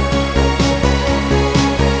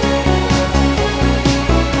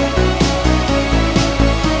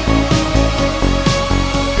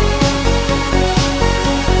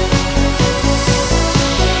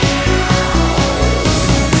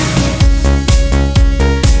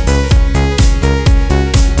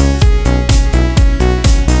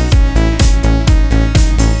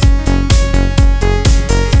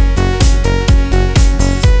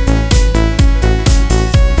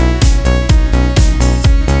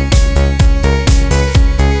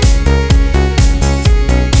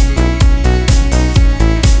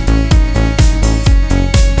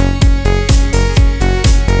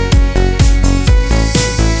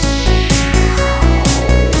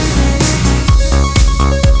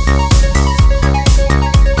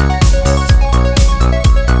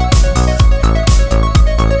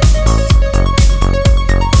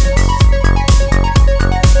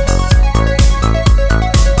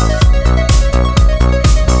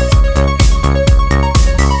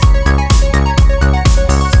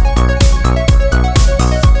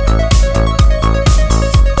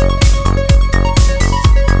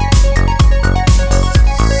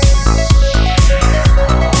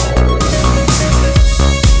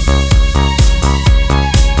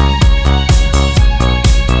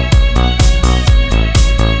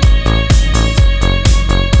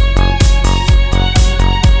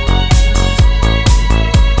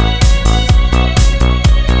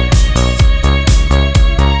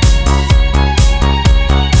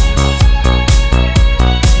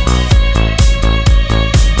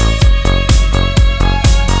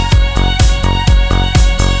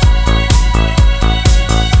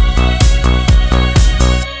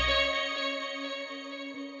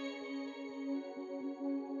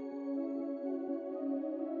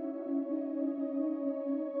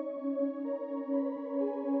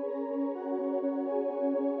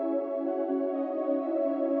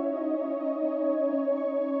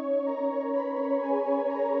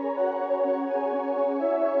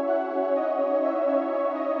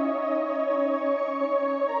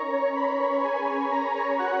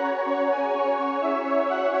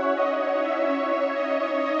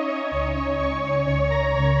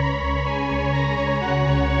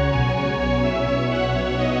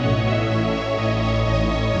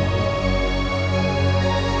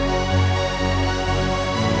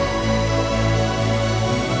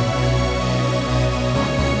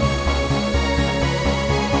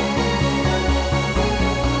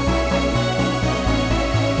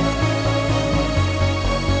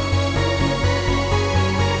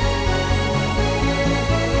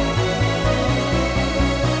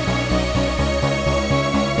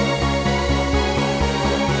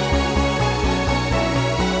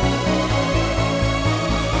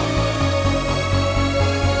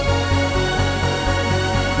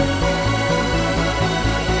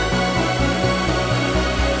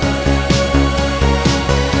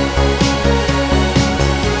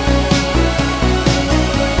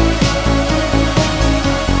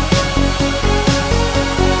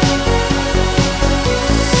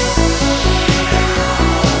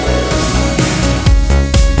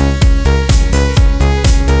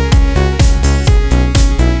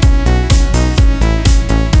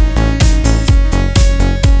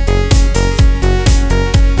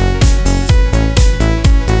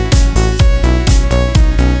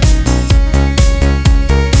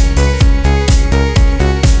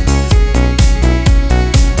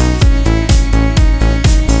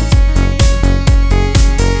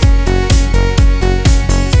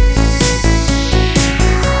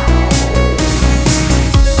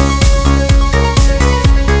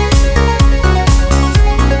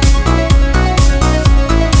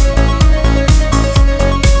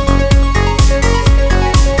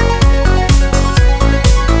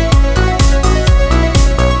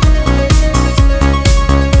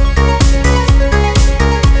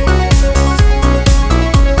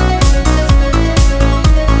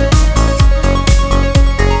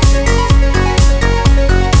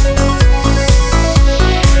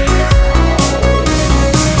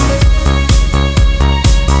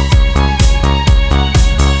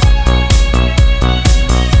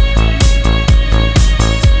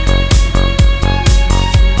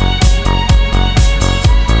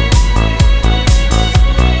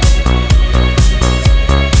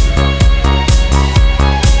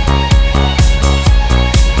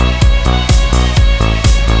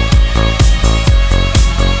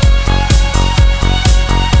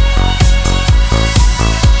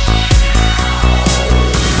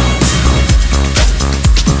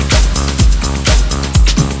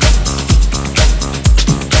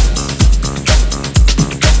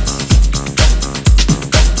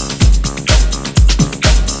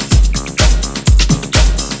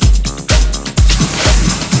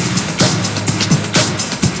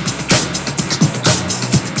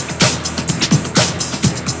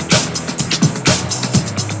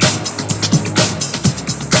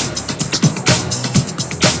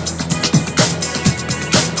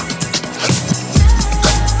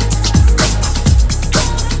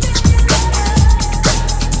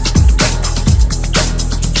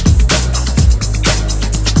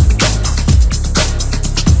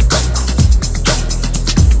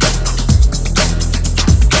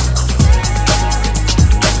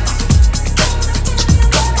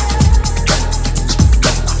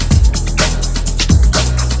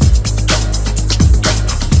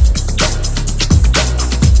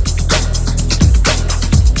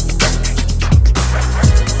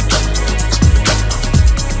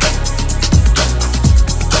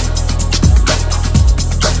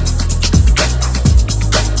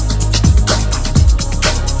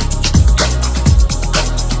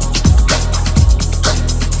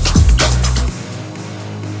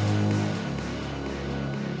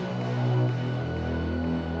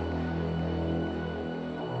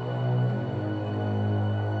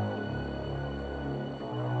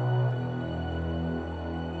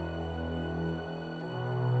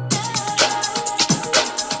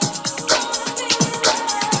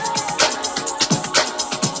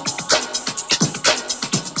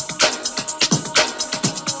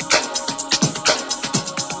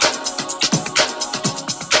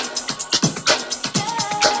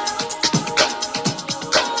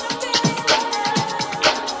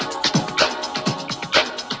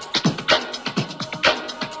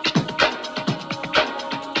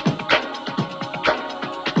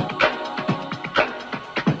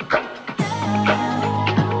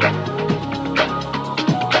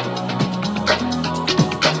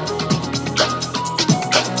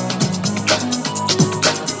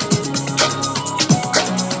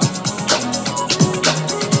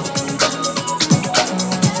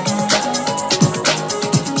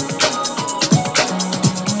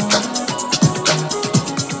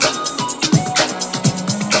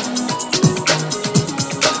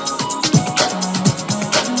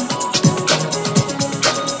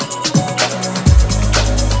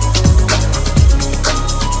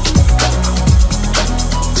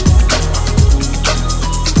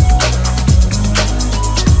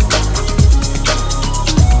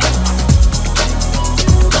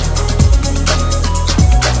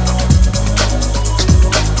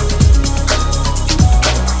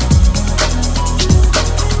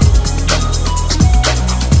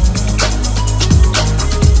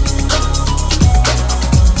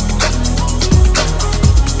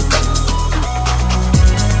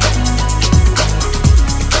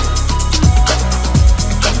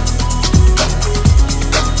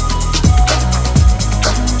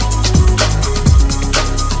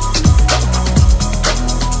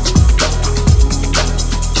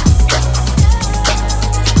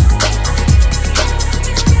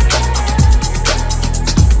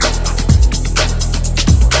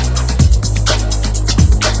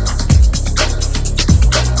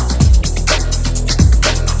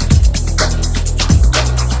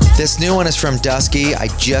 This new one is from Dusky. I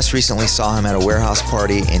just recently saw him at a warehouse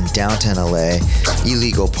party in downtown LA.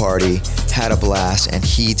 Illegal party, had a blast, and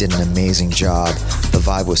he did an amazing job. The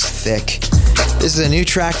vibe was thick. This is a new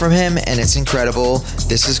track from him, and it's incredible.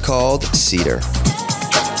 This is called Cedar.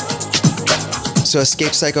 So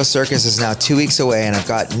Escape Psycho Circus is now 2 weeks away, and I've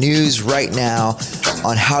got news right now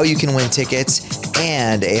on how you can win tickets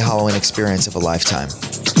and a Halloween experience of a lifetime.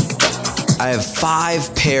 I have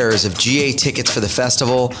 5 pairs of GA tickets for the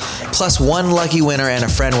festival, plus one lucky winner and a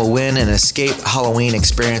friend will win an Escape Halloween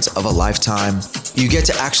experience of a lifetime. You get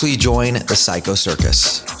to actually join the Psycho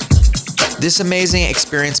Circus. This amazing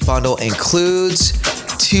experience bundle includes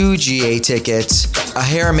 2 GA tickets, a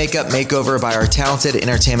hair and makeup makeover by our talented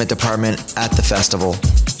entertainment department at the festival,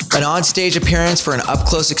 an on-stage appearance for an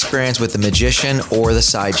up-close experience with the magician or the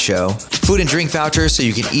sideshow, food and drink vouchers so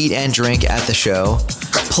you can eat and drink at the show,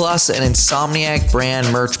 plus an Insomniac brand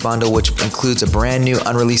merch bundle which includes a brand new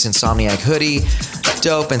unreleased Insomniac hoodie,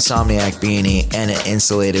 dope Insomniac beanie, and an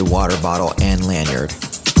insulated water bottle and lanyard.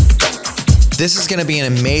 This is going to be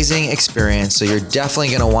an amazing experience, so you're definitely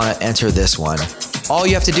going to want to enter this one. All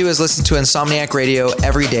you have to do is listen to Insomniac Radio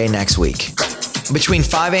every day next week. Between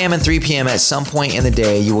 5 a.m. and 3 p.m. at some point in the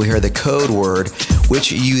day, you will hear the code word,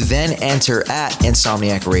 which you then enter at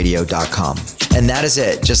insomniacradio.com. And that is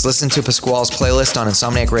it. Just listen to Pasquale's playlist on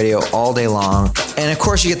Insomniac Radio all day long. And of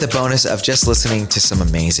course, you get the bonus of just listening to some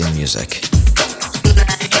amazing music.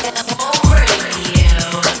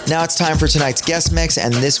 Now it's time for tonight's guest mix,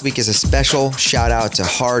 and this week is a special shout out to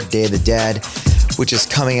Hard Day of the Dead, which is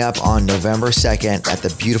coming up on November 2nd at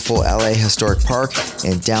the beautiful LA Historic Park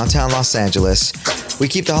in downtown Los Angeles. We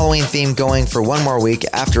keep the Halloween theme going for one more week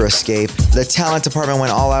after Escape. The talent department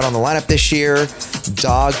went all out on the lineup this year.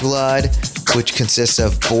 Dog Blood, which consists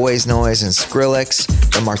of Boys Noise and Skrillex,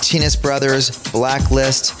 the Martinez Brothers,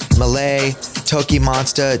 Blacklist, Malay, Toki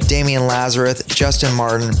Monsta, Damian Lazarus, Justin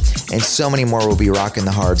Martin, and so many more will be rocking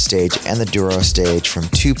the Hard stage and the Duro stage from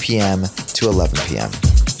 2 p.m. to 11 p.m.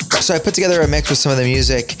 So I put together a mix with some of the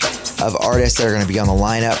music of artists that are going to be on the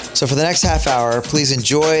lineup. So for the next half hour, please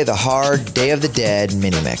enjoy the Hard Day of the Dead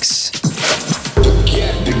mini mix.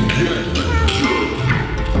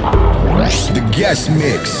 The guest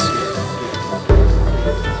mix.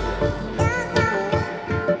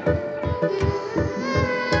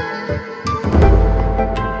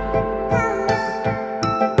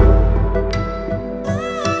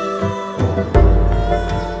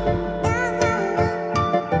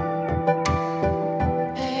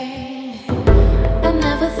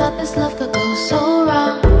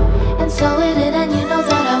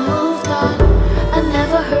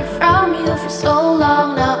 For so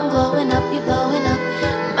long now, I'm blowing up, you're blowing up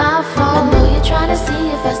my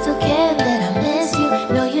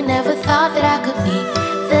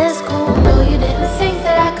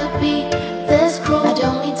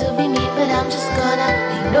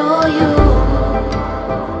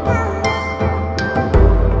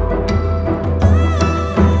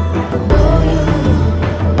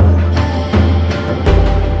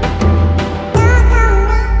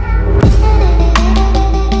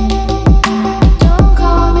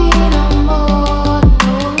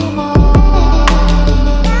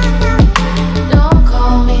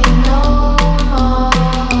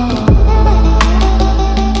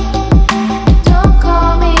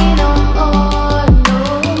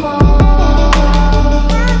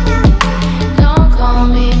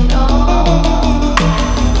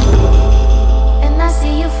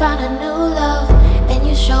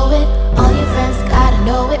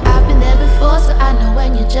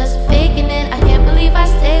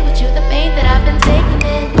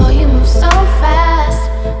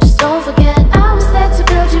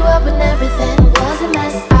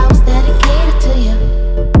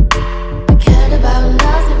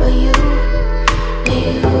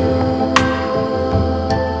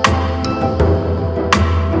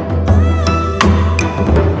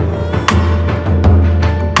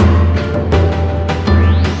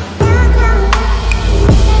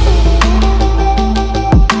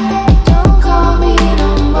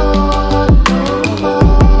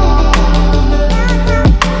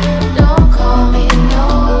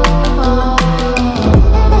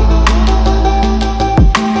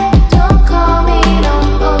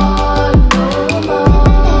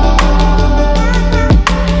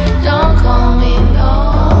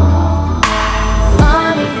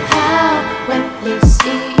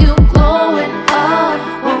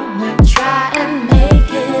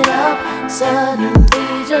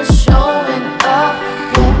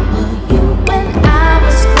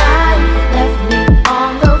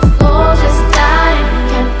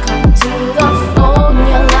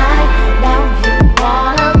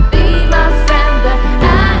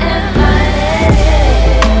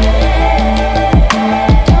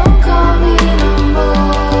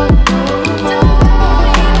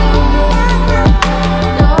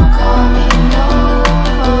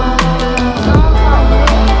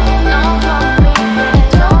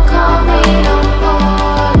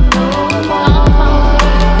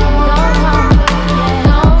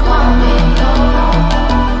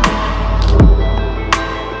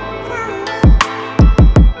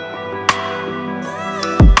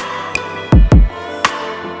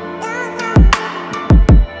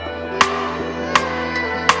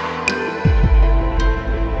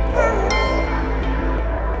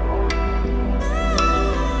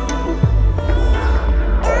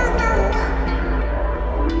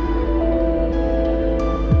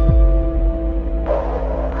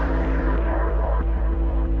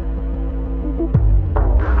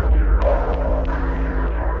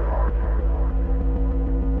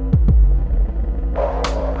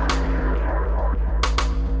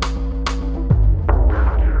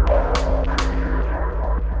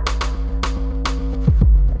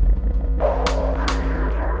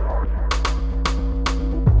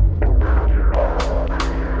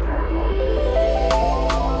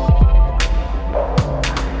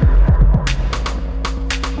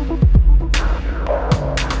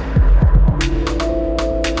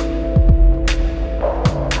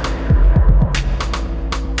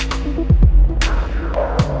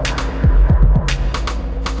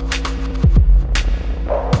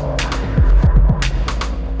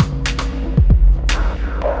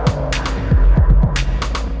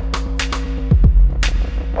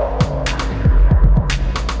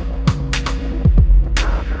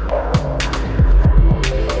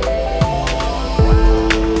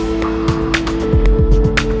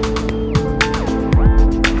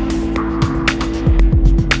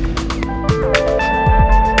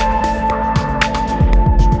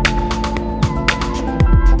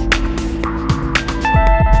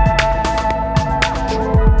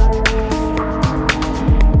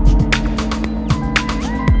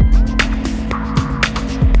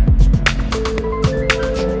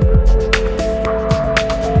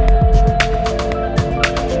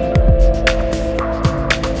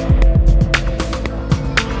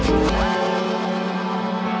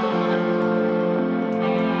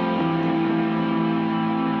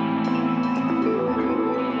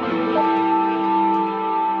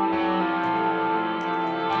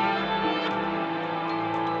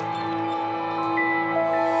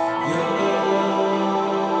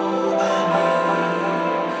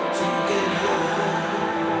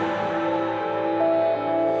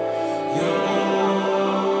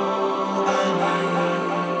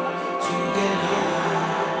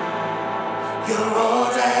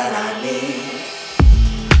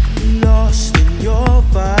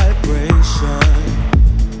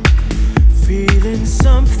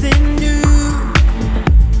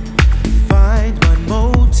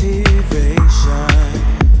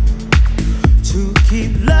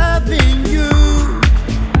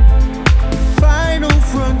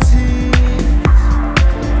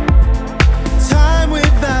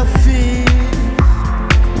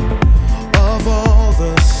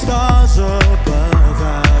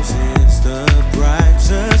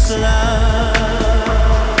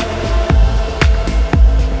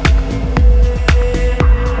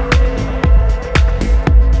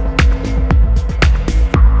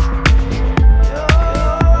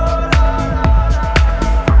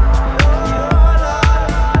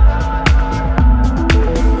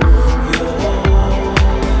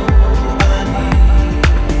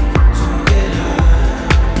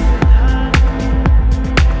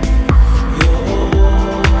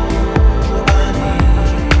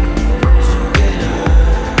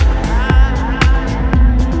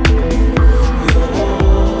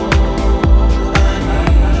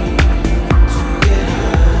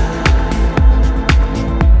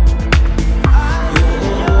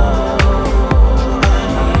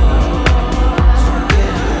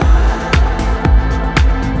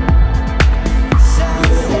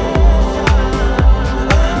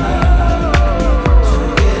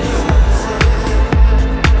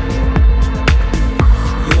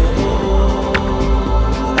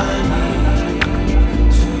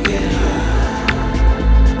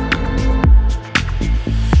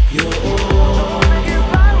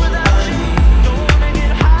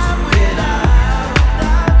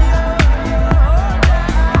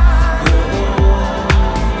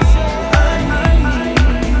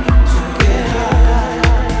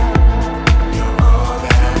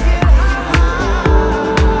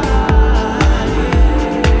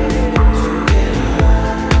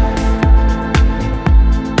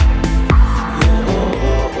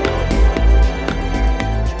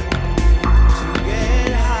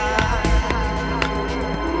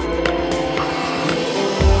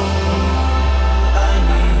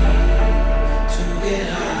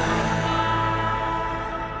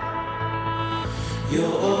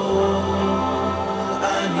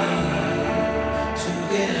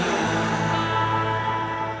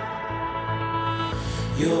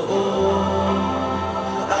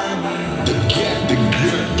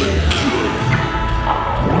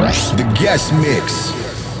guest mix.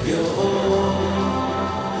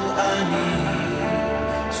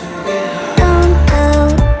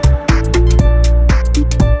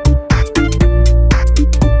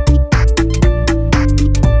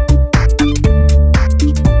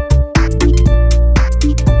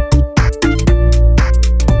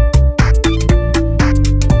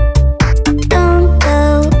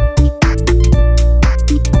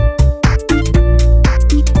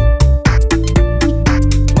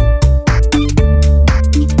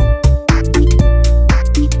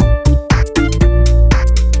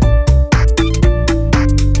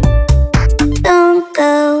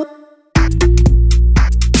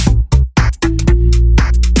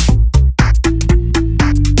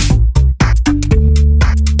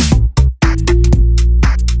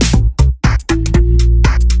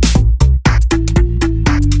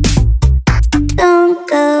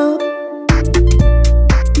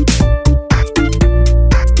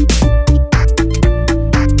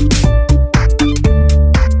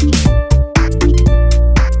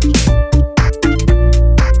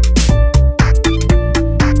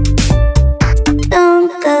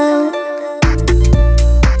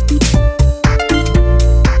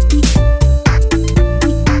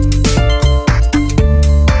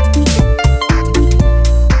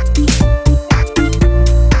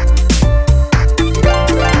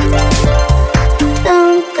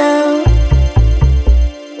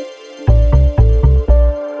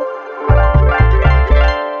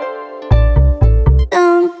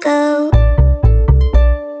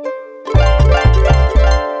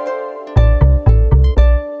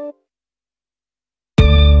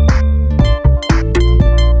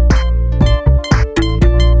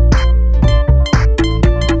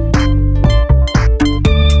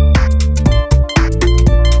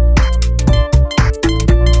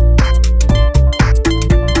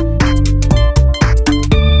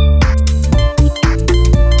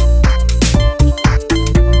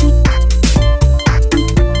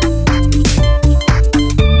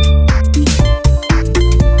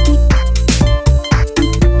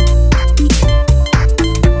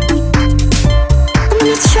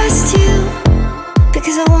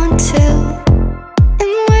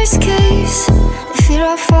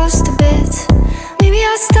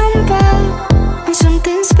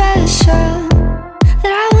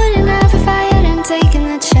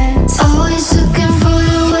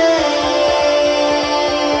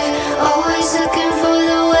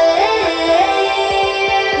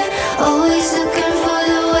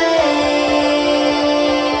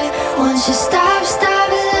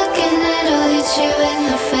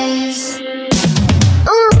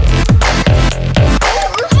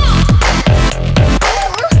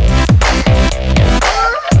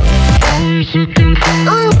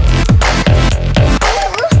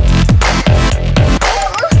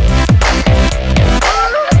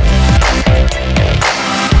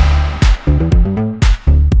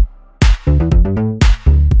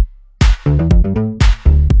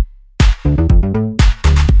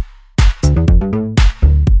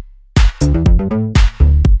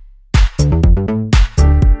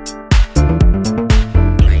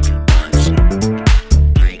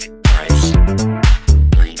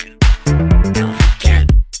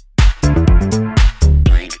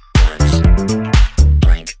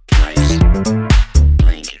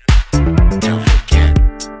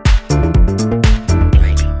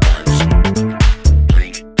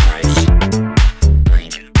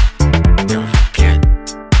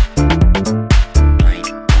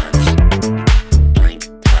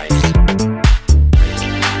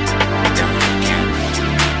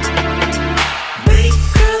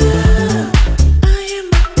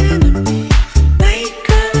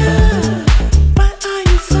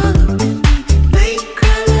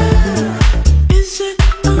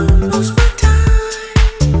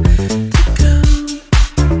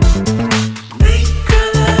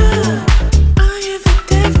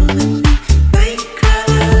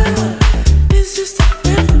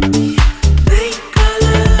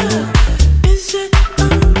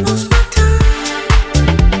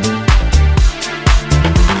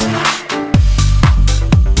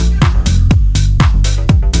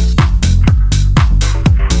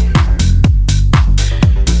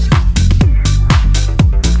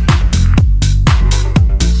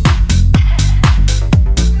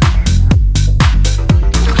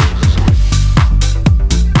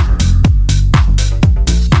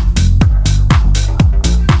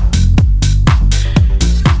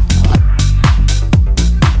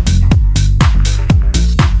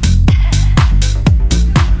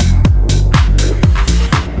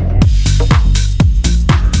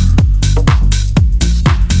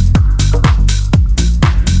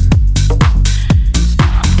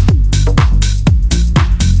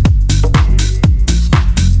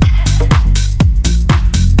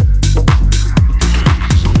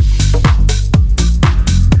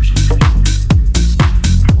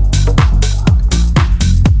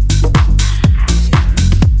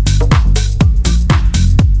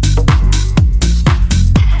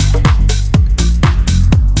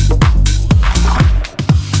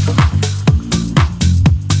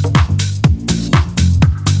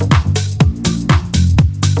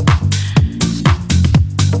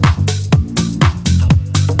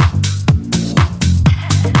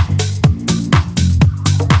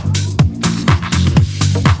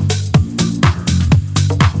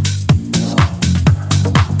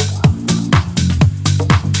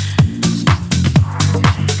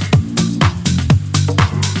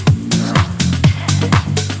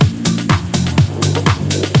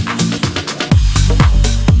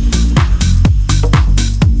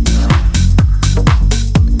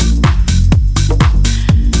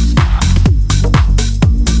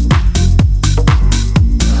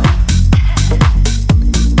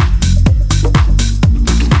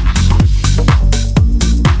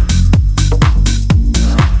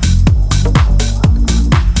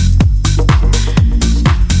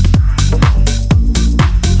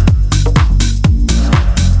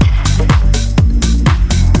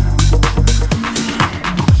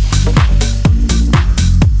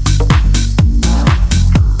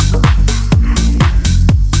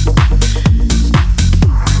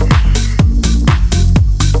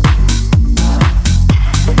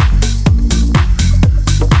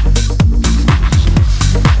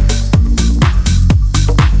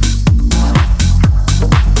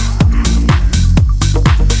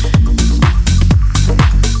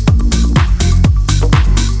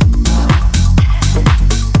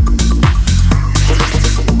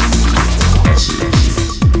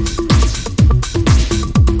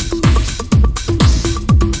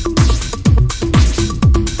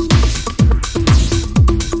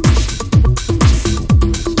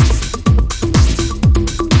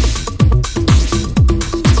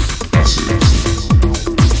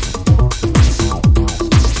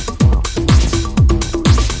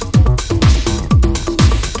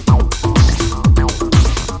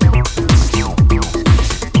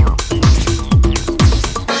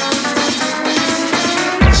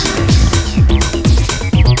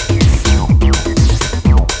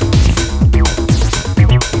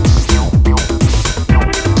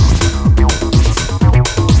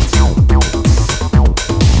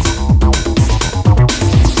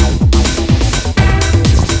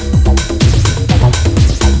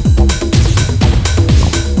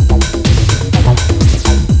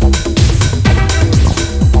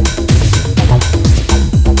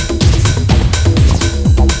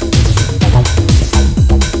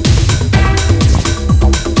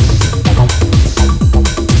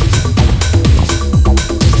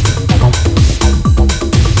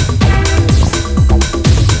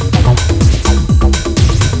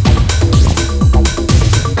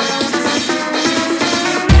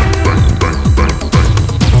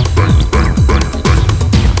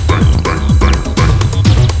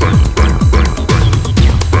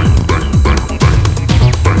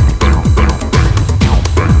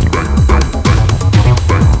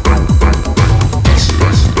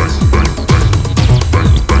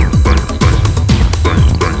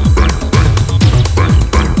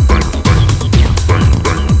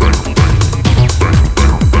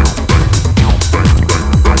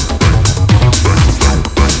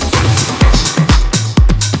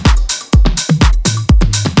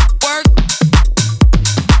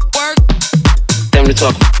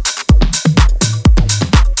 talk.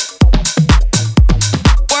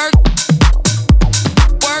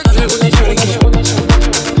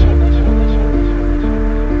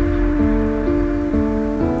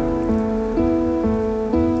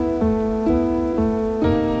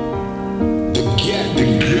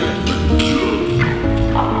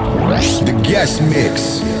 The guest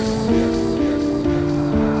mix.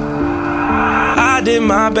 I did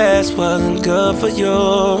my best, wasn't good for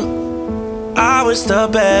you. I wish the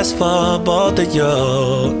best for both of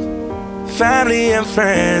you. Family and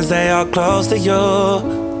friends, they are close to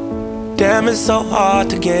you. Damn, it's so hard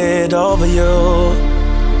to get over you.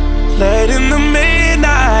 Late in the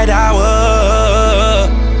midnight hour,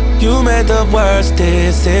 you made the worst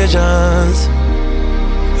decisions.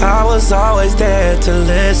 I was always there to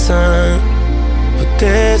listen, but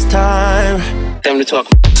this time, time to talk.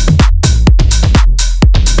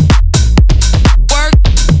 Work.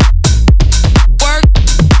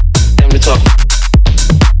 Time to talk.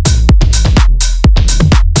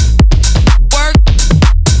 Work.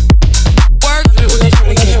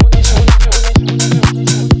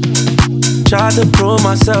 Tried to prove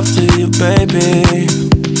myself to you, baby.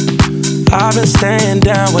 I've been staying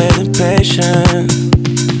down, waiting patient,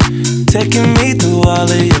 taking me through all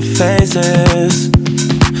of your phases.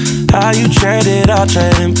 How you traded all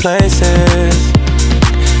trading places.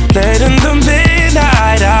 Late in the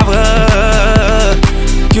midnight hour,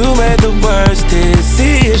 you made the worst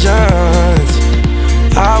decisions.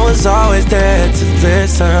 I was always there to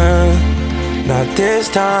listen. Not this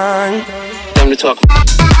time. Time to talk.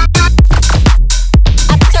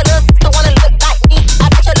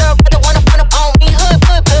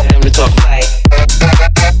 Time to talk.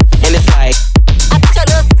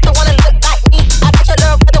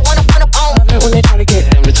 And it's like when they try to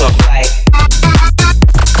get time to talk.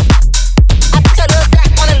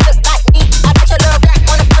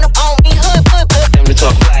 Time to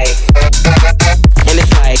talk. And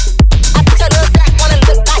it's like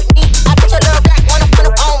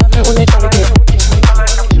when they try to get.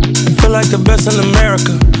 Feel like the best in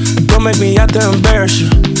America. Don't make me out there embarrass you.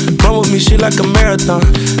 Run with me, she like a marathon.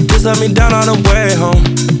 Just let me down on the way home.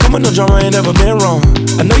 Come with no drama, ain't never been wrong.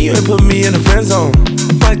 I know you ain't put me in the friend zone.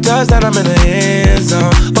 Like does that I'm in the end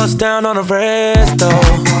zone. Bust down on the resto.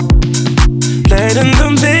 Late in the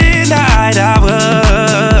midnight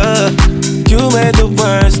hour, you made the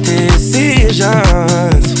worst decisions.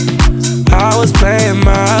 I was playing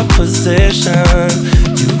my position.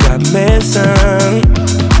 You got missing.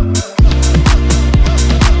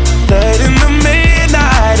 Late in the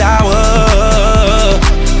midnight hour,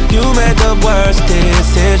 you made the worst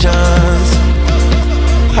decisions.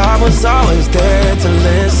 I was always there to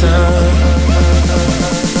listen.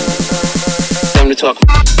 Time to talk.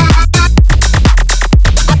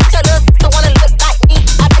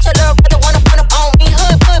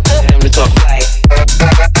 Time to talk.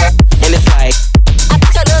 And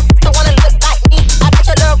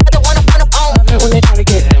it's like when they try to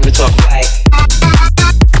get time to talk.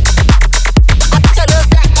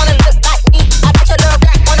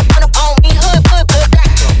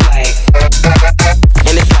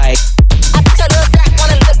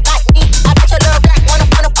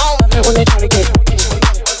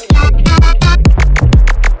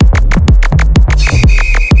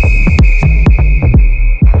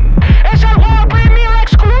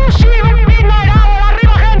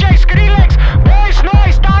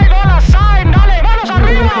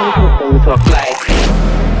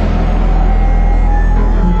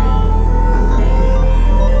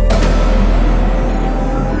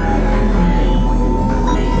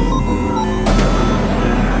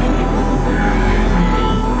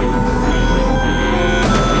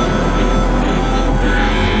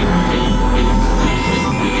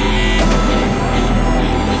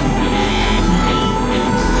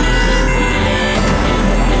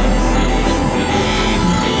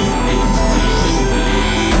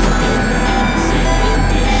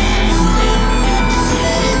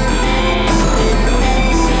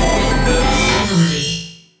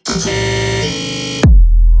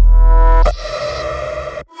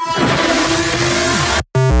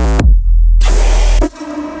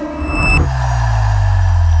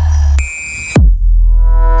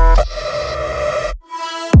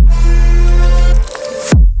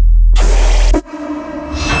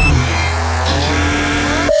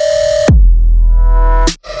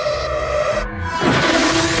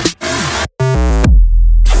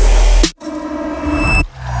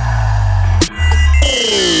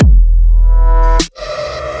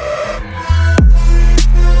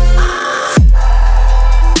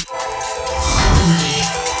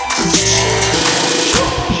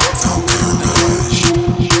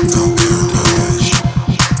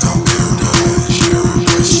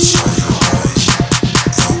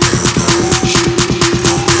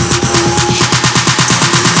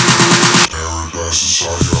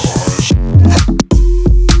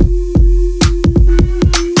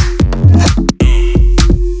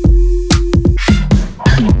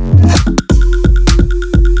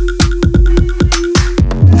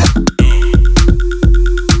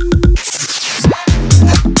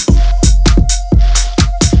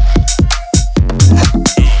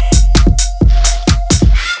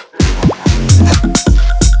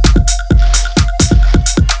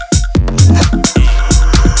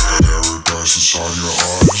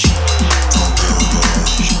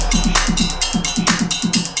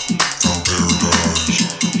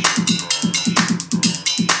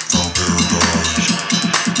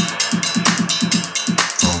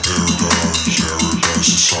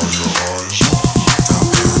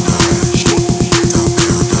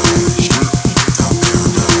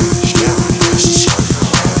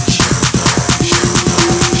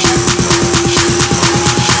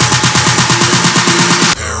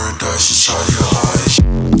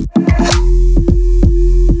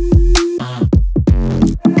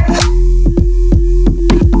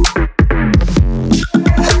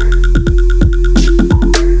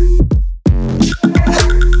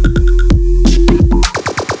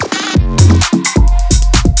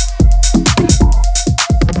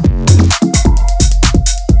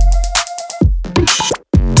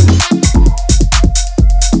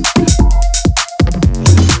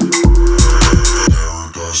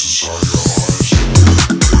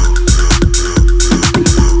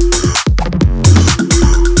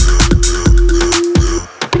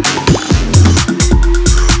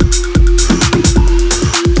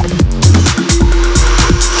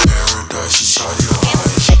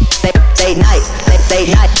 game tight.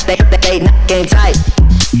 They night, they night, they night,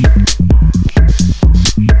 they night,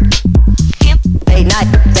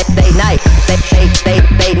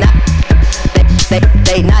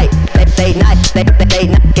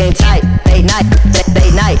 they night, game tight.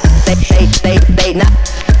 They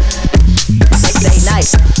night,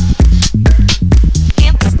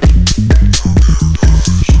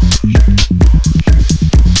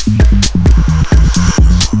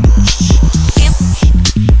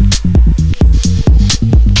 night, they night,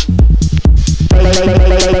 they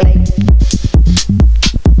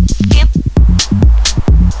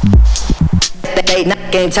night. They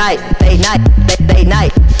night, game tight. They night, they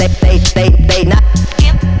night, they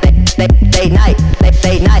night, they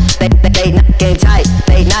night, they night, they night, game tight.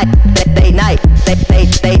 They night, they night, they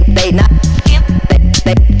night, they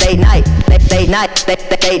night, they night,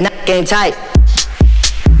 they night, game tight.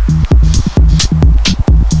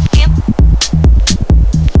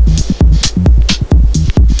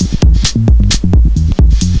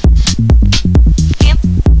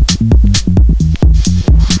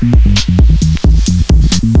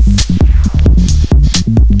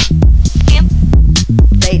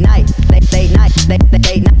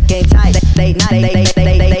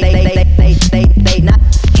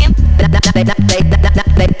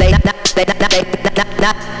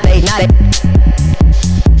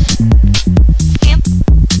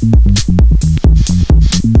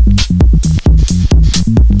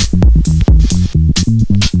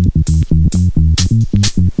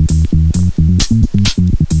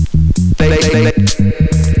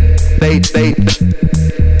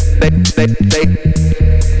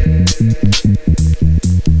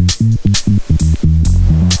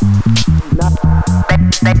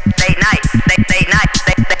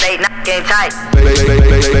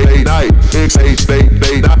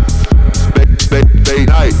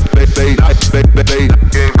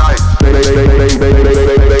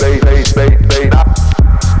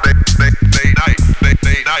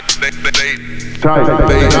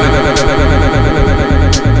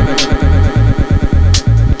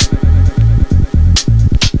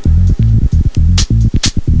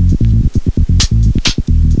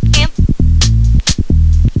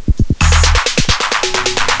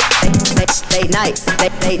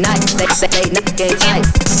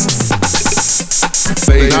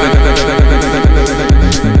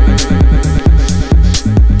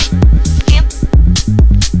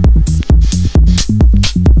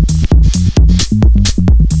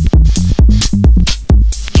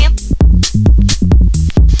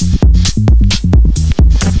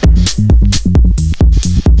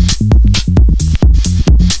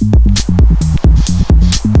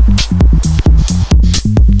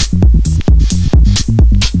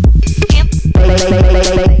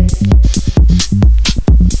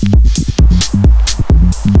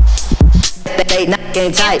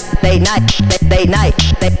 Game tight. They night, they night,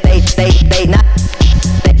 they night, they night,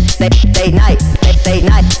 they night,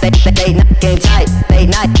 they night, game tight. They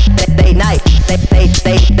night, they night, they night,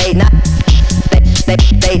 they night,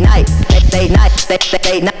 they night,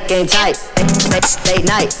 they night, game tight. They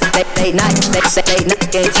night, they night,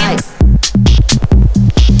 game tight.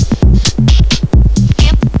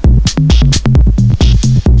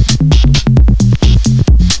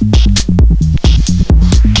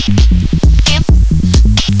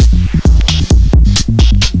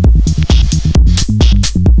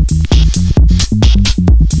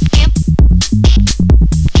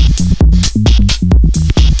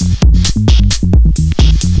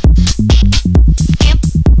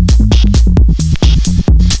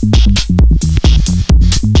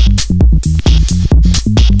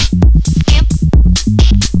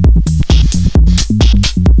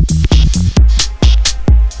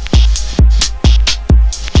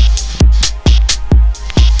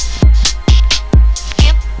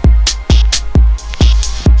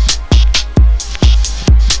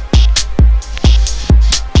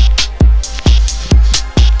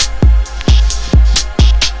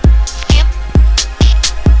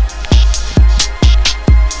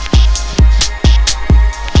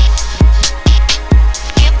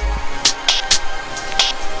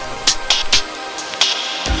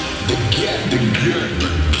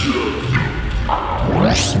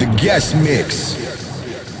 Guest mix.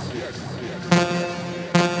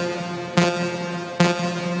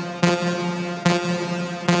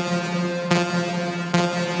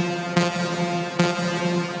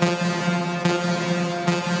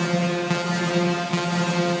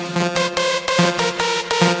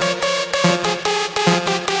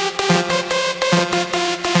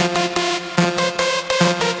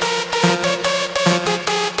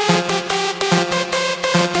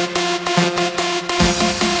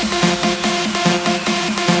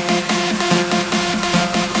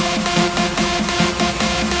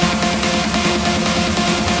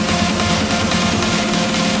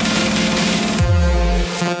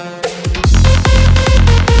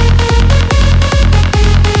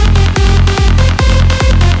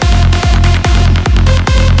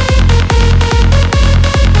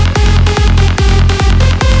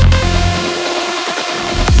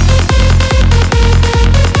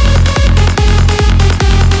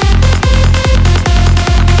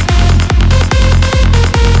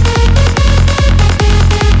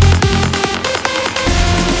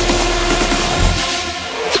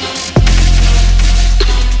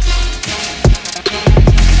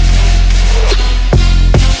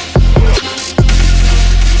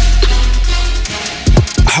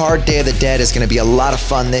 Hard Day of the Dead is going to be a lot of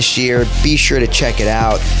fun this year. Be sure to check it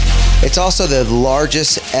out. It's also the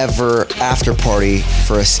largest ever after party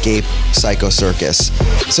for Escape Psycho Circus.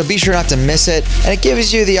 So be sure not to miss it, and it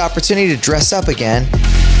gives you the opportunity to dress up again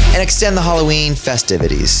and extend the Halloween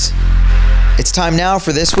festivities. It's time now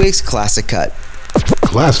for this week's Classic Cut.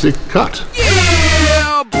 Classic Cut.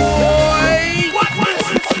 Yeah, boy!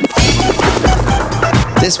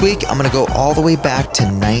 This week, I'm going to go all the way back to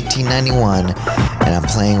 1991, and I'm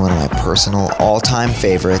playing one of my personal all-time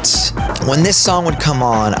favorites. When this song would come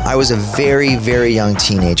on, I was a very, very young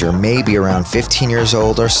teenager, maybe around 15 years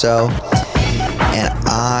old or so, and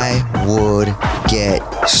I would get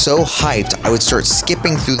so hyped, I would start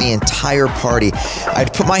skipping through the entire party.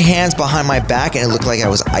 I'd put my hands behind my back, and it looked like I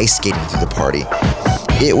was ice skating through the party.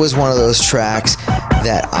 It was one of those tracks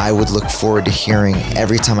that I would look forward to hearing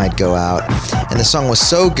every time I'd go out. And the song was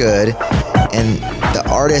so good, and the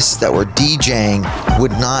artists that were DJing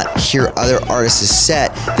would not hear other artists'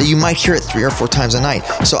 set, that you might hear it 3 or 4 times a night.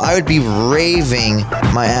 So I would be raving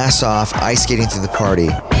my ass off, ice skating through the party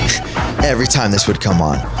every time this would come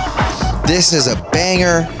on. This is a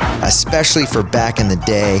banger, especially for back in the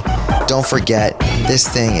day. Don't forget, this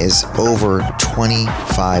thing is over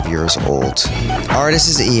 25 years old. Artist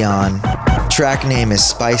is Eon. Track name is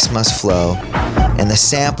Spice Must Flow. And the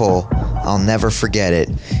sample, I'll never forget it.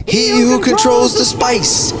 He who controls the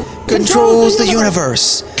spice controls the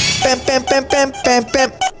universe. Bam, bam, bam, bam, bam,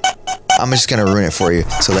 bam. I'm just gonna ruin it for you,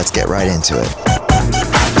 so let's get right into it.